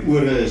toe en my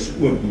ore is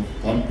oop,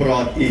 dan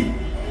praat U.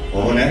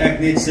 Maar wanneer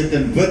ek net sit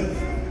en bid,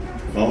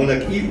 dan wil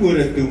ek U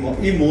ore toe,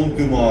 U mond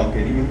toe maak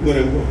en U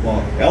ore oop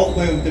maak. Help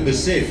my om te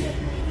besef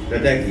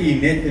dat ek U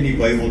net in die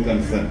Bybel kan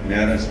vind,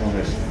 nergens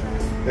anders.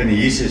 In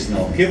Jesus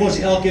naam. Geef ons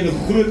elkeen 'n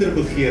groter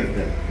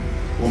begeerte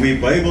om die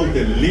Bybel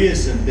te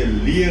lees en te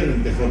leer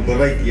en te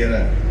gebruik,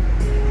 Here.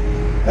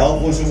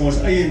 Help ons om ons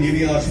eie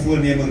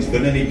nuwejaarsvoornemings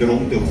binne die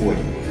drom te gooi.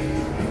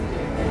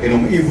 En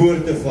om U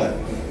woord te vat.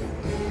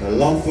 'n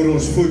Lamp vir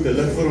ons voet, 'n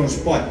lig vir ons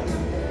pad.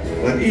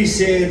 Want U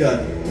sê dat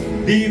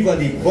die wat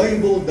die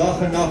Bybel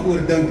dag en nag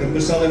oordink in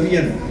Psalm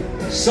 1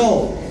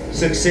 sal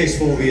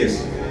suksesvol wees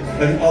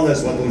in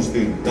alles wat ons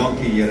doen.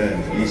 Dankie, Here,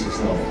 in Jesus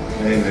naam.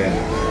 Amen.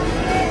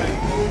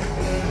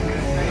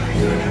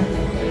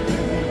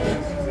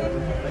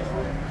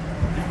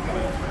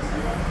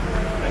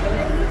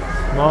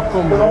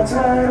 Kom maar.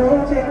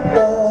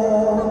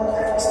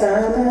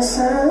 Stand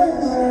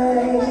aside,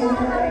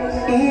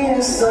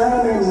 is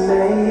samen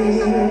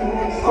mee.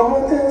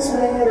 God is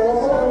met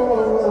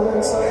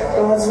ons,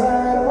 God's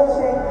waar op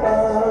ik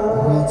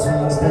bouw.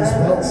 Stand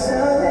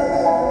aside.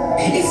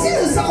 Ik zie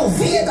het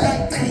alweer dat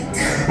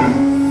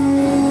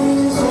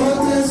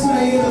God is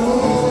met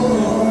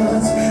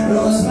ons,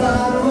 God's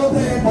waar op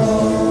ik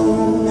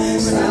bouw.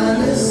 Stand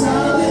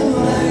aside,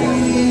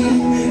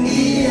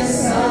 is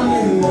samen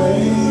mee.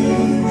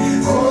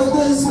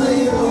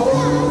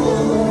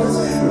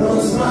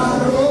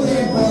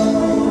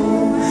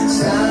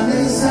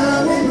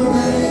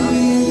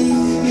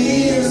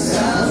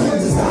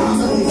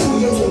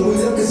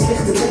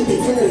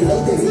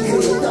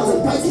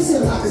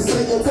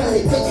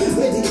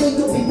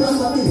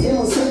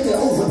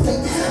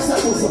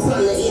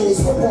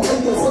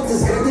 God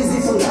is great, is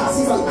die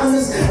fondatie van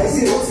alles. Hij is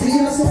die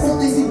rotsvrienden, als God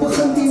is die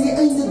begint in die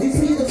einde. Die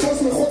vrede,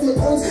 volgens met God met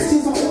ons.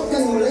 Zin van God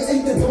kan je leid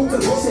uit de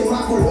donker bos en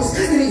maak me los.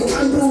 Kreeg op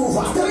aanbroer,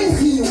 wachter en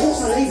gier ons.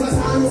 Alleen was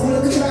aan de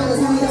moeilijke tranen,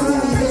 doe je dan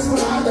niet die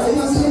desperate. Hij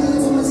was hier in de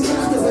van zijn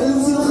krachten, wel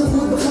hoe zielig het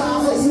moet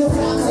begraven. Hij is heel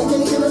graag, hij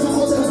ken ik kennis van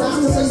Gods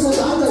gedachten. Zijn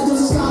soldaten, hij doet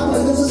zijn schapen,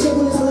 hij doet zijn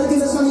scheppen. En gelukkig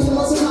is van die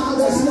hemelse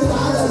vader. Hij is in de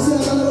daden, hij is in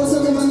de van de roos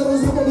en van de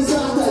roos op die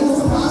straten. Hij wil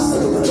verbaasd, hij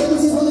doet bekend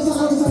zich van de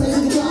verhouding van de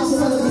geklaasde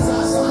van het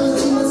disaster. Van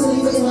de iemand zijn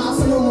leven in maat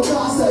van om een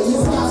vaste. Je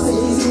verbaasd,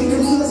 je is niet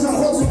in iemand van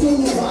God, zo ken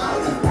je waar.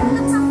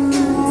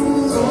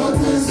 God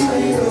is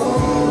met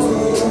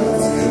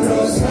ons,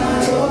 los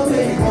maar op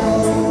ik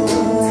hoor.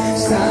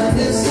 Stand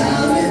er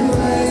samen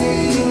mee,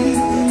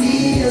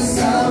 hier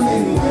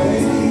samen mee.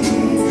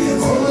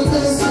 God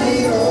is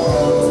met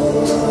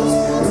ons,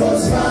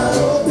 los maar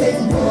op ik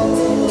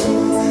hoor.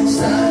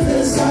 Stand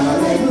er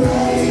samen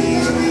mee,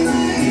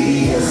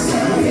 hier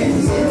samen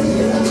mee.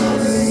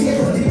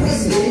 Die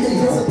presidenten,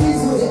 jongen, die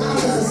voor de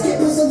aardige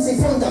skippers en zijn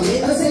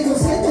fundament. Er zijn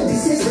concepten die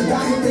 60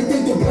 dagen te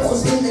denken,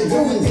 burgers vinden,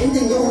 jongen, vindt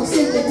jongen,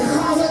 zit met de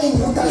gaven in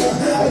je talen.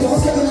 Uit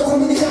jongens hebben een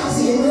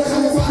communicatie, en we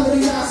gaan even aan de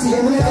relatie.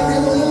 En we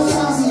hebben een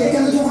illustratie, ik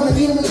kan het jongen van de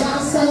wereld met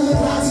baas staan op mijn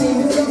plaats. En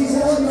we willen die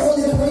zelf met God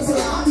in de nooit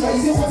verlaat. Hij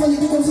is jongen van die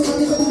toekomst, zodat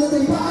hij gaat doen dat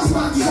hij die baas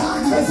maakt die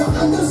zaak. Hij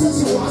verandert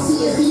situatie,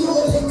 en Gio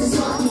lekker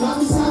zwaar. Die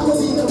maakt die zaak of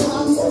in de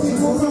plaat, die of die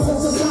voor van God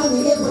zal staan,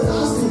 die echt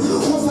belaast doen.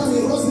 God van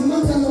die roos,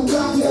 niemand kan hem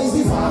raken, hij is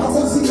die vader,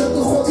 God ziet dat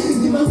de God.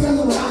 Niemand kan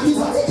hem raken, die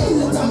wat ik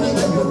eindelijk daarmee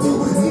dat bedoel.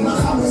 Niemand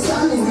gaat me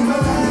staan en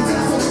niemand kan die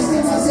kracht van de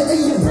stem van zijn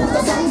eigen broek.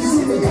 Dat van die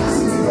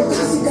simulatie, die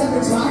locatie kan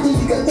het maken,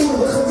 je kan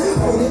eeuwigen.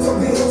 Hou dit op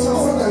die roos van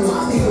God en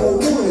maak die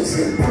onmoeilijk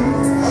zijn.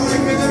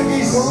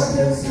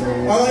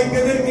 Alle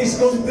kindertjies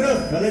kom terug.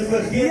 Hulle het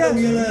vergeet om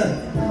julle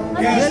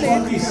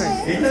kerspakkies.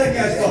 Het hulle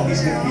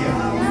kerspakkies gegee?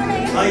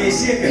 Jy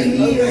seker?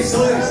 Okay,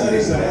 sorry.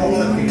 Almal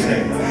het gekry.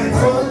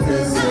 God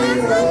is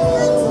met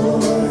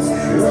ons,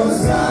 los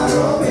maar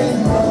op en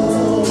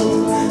hoog.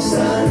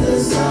 Stand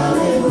er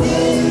samen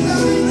mee,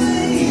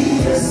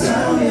 hier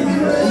samen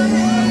mee.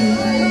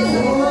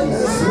 God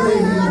is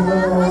met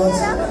ons,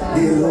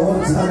 die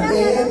rood van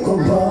ik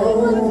opbouw.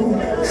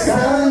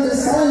 Stand er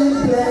samen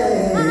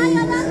mee,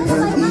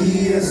 want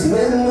hier is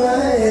met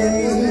mij.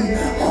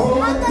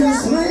 God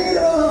is met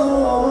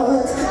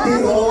ons, die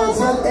rood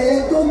van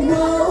ik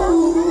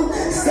opbouw.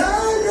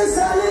 Stand er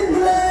samen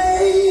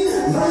mee,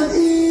 want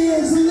hier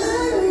is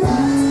met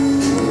mij.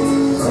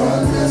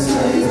 God is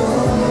met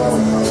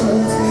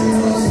ons,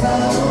 los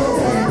maar op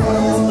en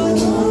hoog.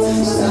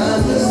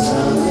 Stand er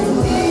samen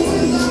mee,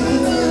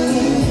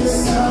 hier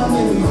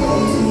samen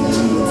mee.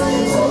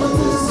 God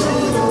is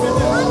met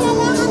ons.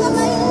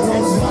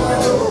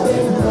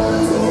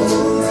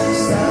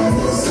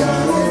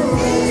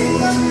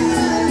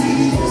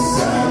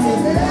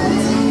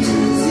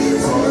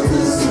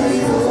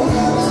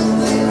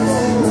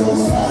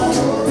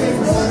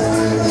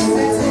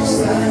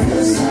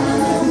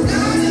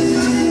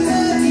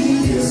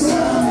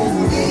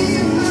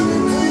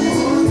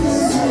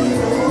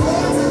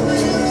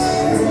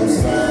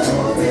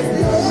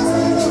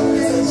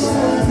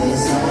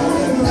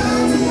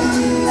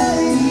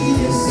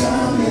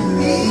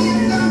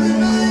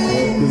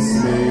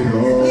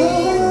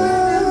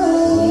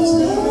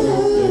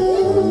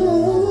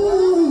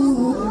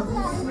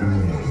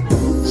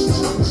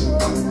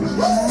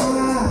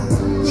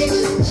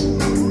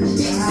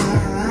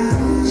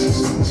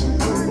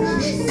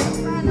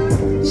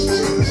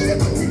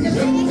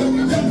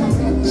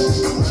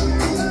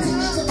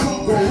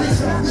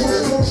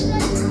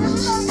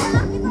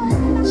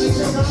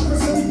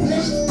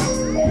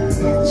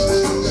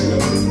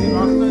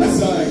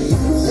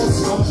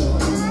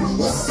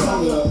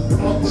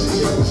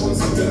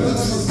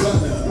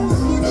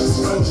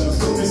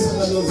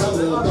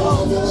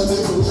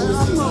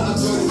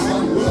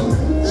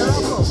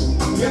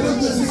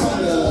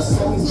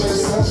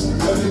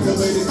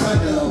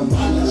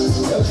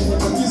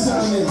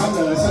 It's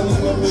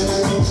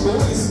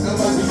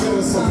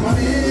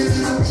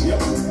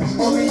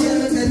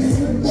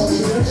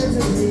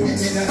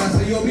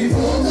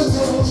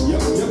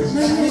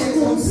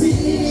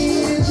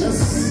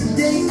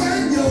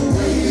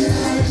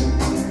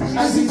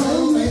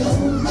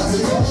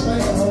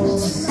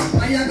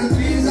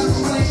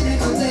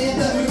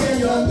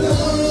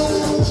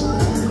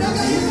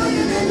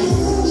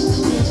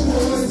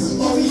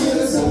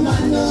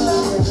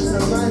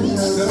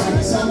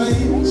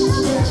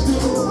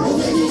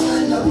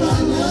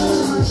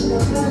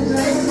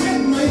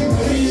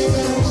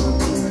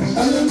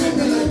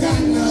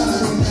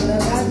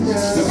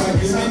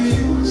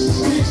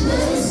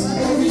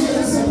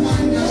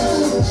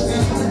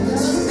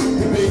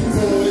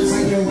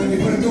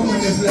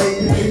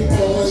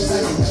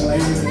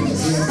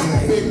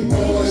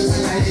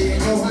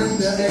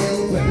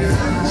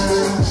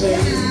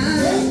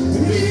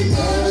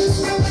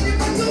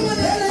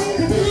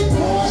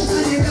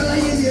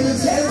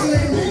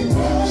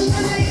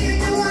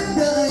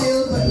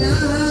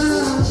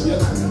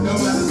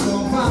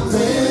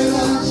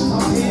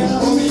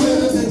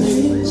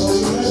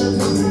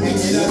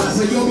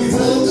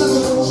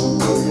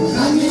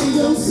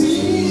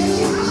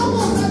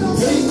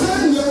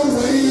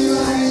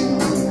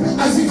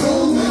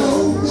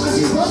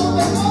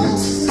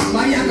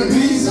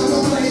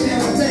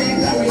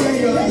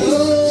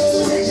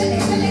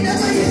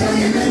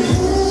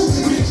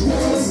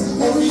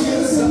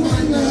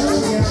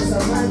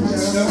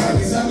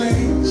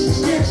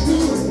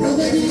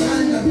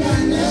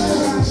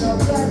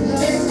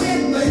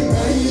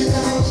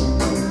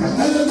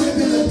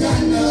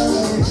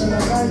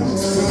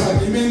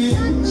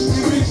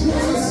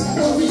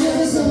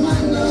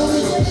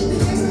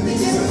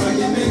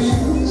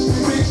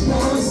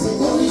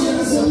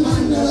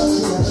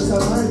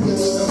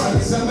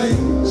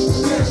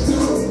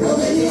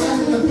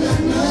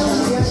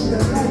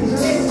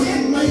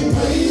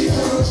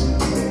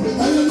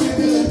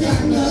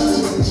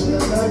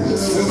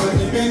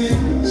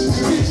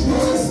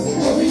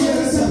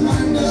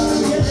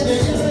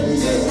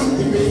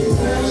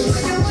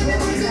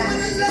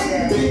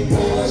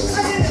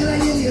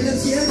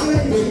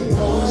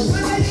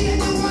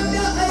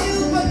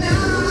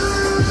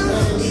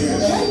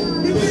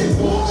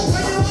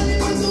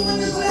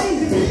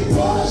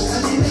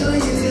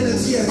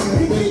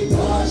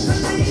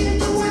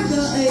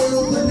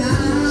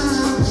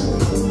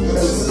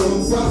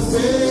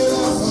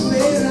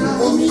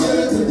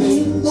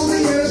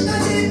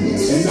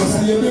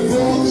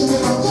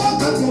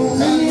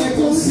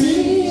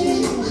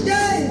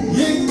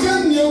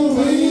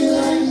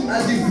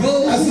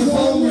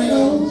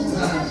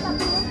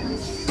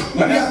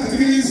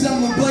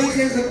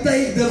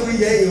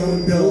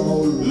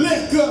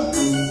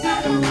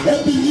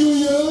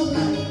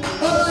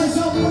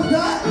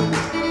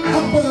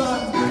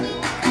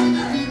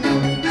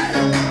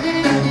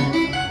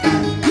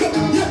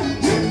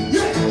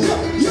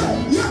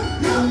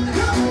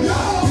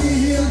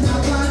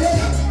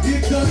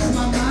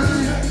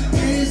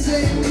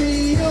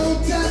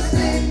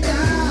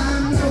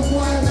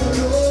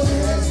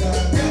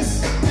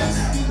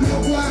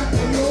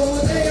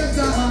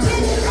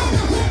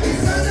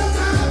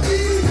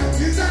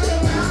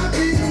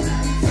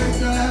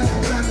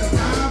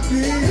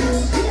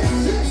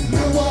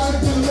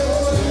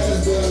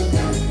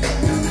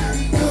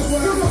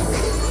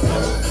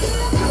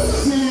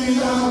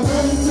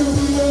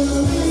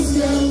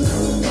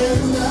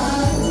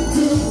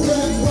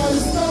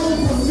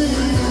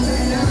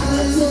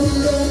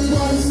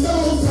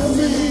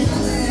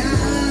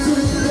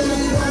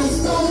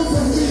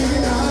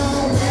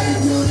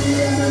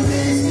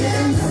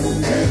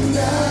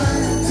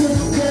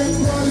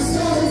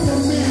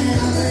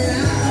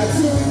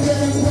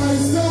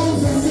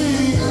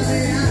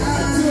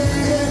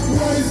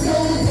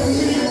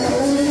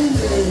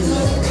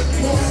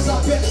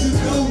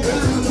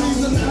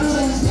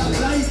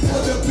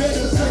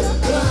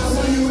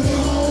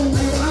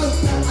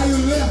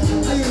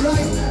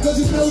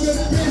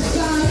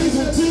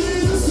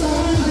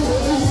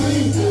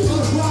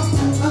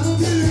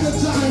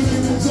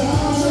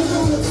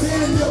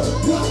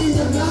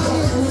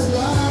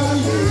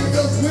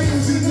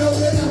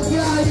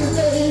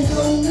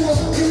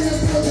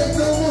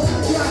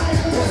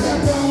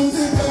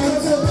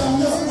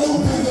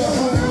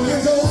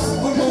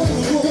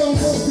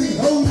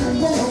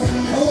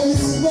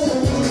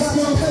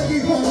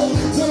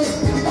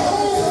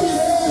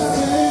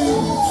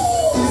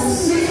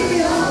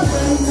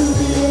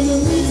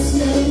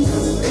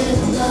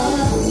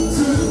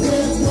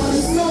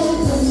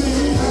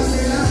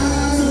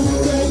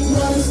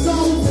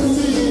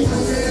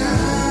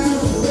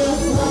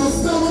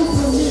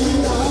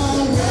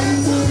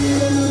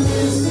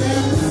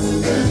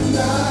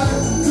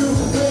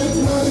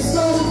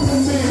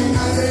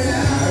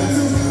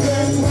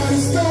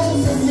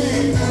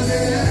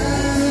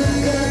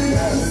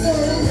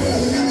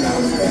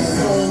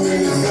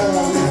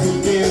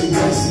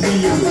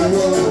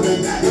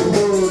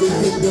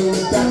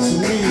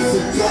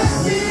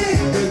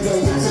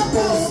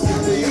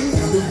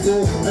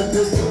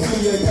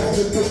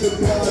the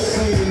blood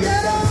clean.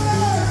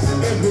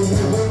 Every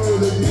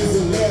word of is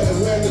a letter.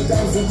 When it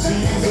comes to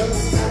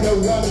Jesus, no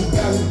one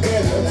got it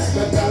better.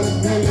 My God is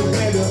really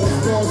better. Of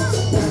course,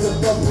 what's the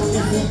bubble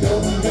if you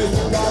don't make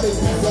it right? If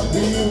you got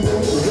being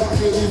rolled, rock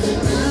it if you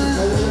don't.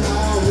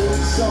 I will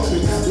shop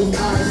it with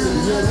eyes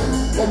and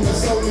yellow. On my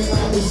soul,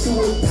 I'm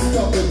sure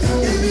stop it.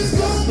 If it's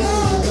gospel,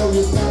 you know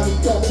you can't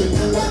stop it.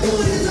 I do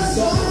it in the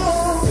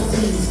song.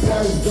 Jesus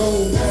Christ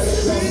don't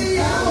matter. See,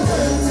 I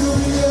went to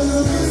the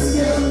other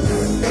mission.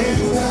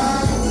 And I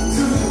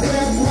took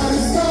back what he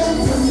stole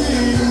from me.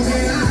 I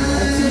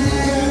took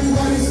back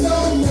what he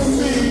stole from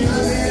me. I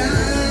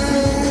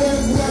took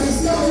back what he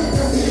stole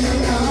from me.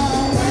 I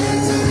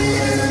went to the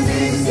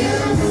enemy's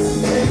camp.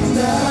 And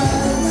I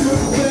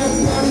took back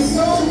what he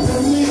stole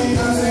from me.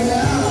 I took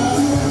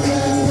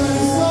back what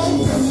he stole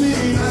from me.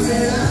 I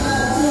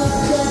took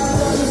back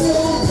what he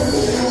stole from me.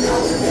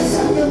 It's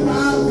under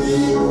my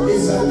feet.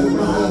 It's under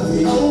my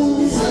feet.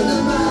 Oh, it's under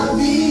my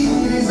feet.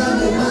 It's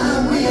under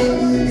my feet.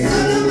 It's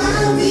under my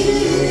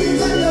feet.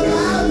 It's under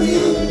my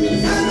feet. It's under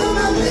my feet. It's under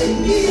my feet.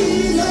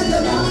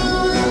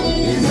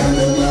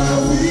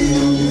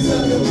 It's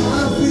under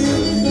my feet.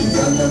 It's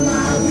under my feet. It's under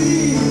my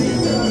feet.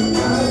 It's under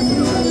my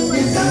feet.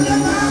 It's under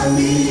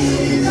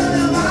my feet. It's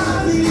under my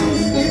feet.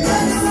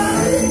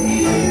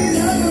 It's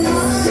under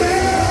my feet.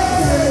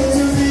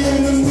 To the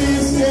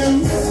enemy's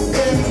camp,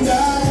 and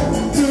I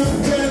took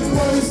back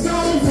what he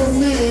stole from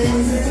me.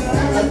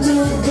 I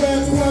took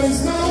back what he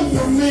stole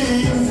from me.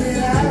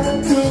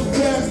 Took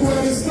back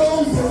what he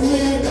stole from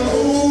me.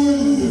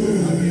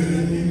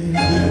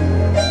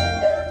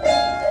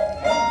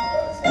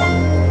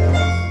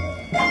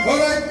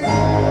 Alright.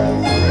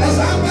 As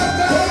I'm back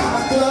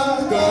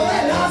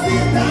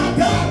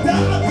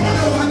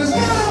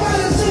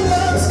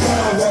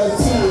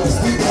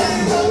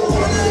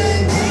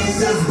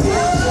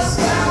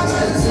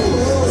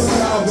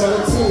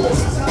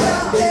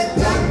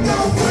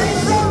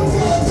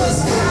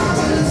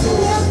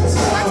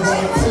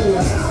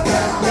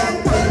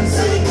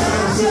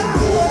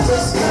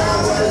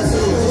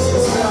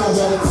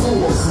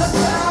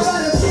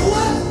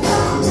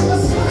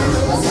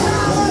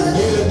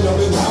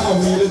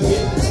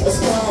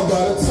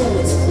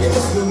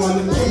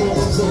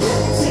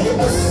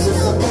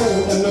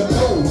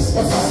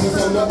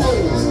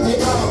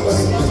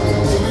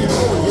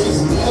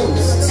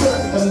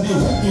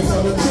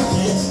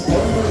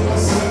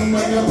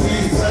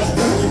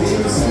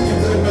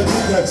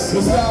we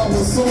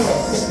samen soar,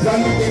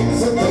 dan ik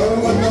zo door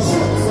de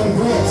God van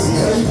God.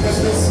 Schrijf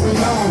het mijn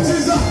naam.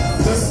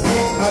 Dus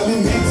ik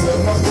alleen niet,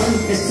 maar dan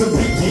ik zo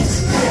biggie.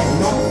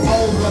 Maar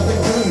al wat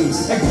ik doe,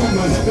 ik doe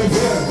maar net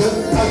weer dat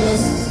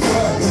alles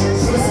wordt.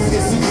 Christus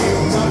is hier,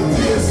 maar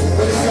wees,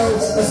 wil ik jou,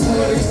 dat is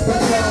mooi,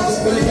 dat jou,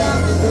 wil ik jou,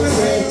 dat is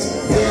het.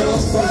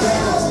 Wereld van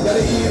jou, dat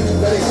ik hier,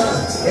 dat ik ga,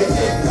 en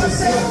ik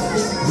gezegd.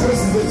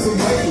 Christus is zo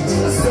mee,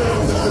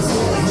 sterft dat is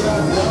zo, ja.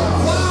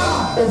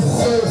 Op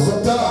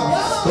Golgotha,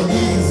 en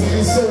die is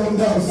hier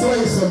zonder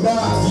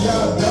vleesgebaat, ja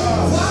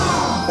daar.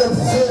 Op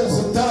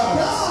Golgotha,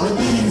 en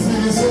die is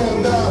hier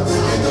zonder,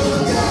 en die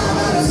klaar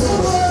waar het toe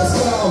is, dat is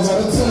klaar waar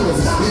het toe is.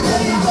 Die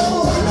kan niet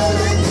lopen, maar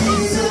die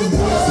is zo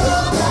boos,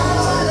 dat is klaar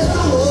waar het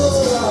toe is, dat is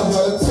klaar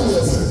waar het toe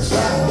is.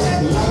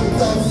 Lang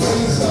dan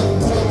vliegen,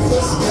 dat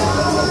is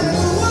klaar waar het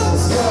toe is, dat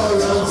is klaar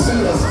waar het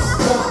toe is.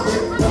 Dat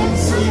ik dan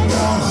zie,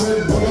 maar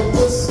gedrukt,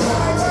 dat is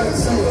klaar waar het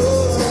toe is,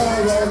 dat is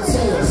klaar waar het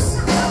toe is.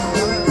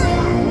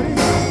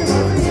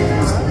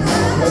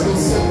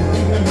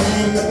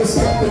 Met de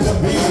stap in de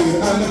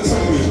bier, aan de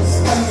toppie,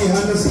 en die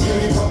handen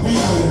schreeuwen.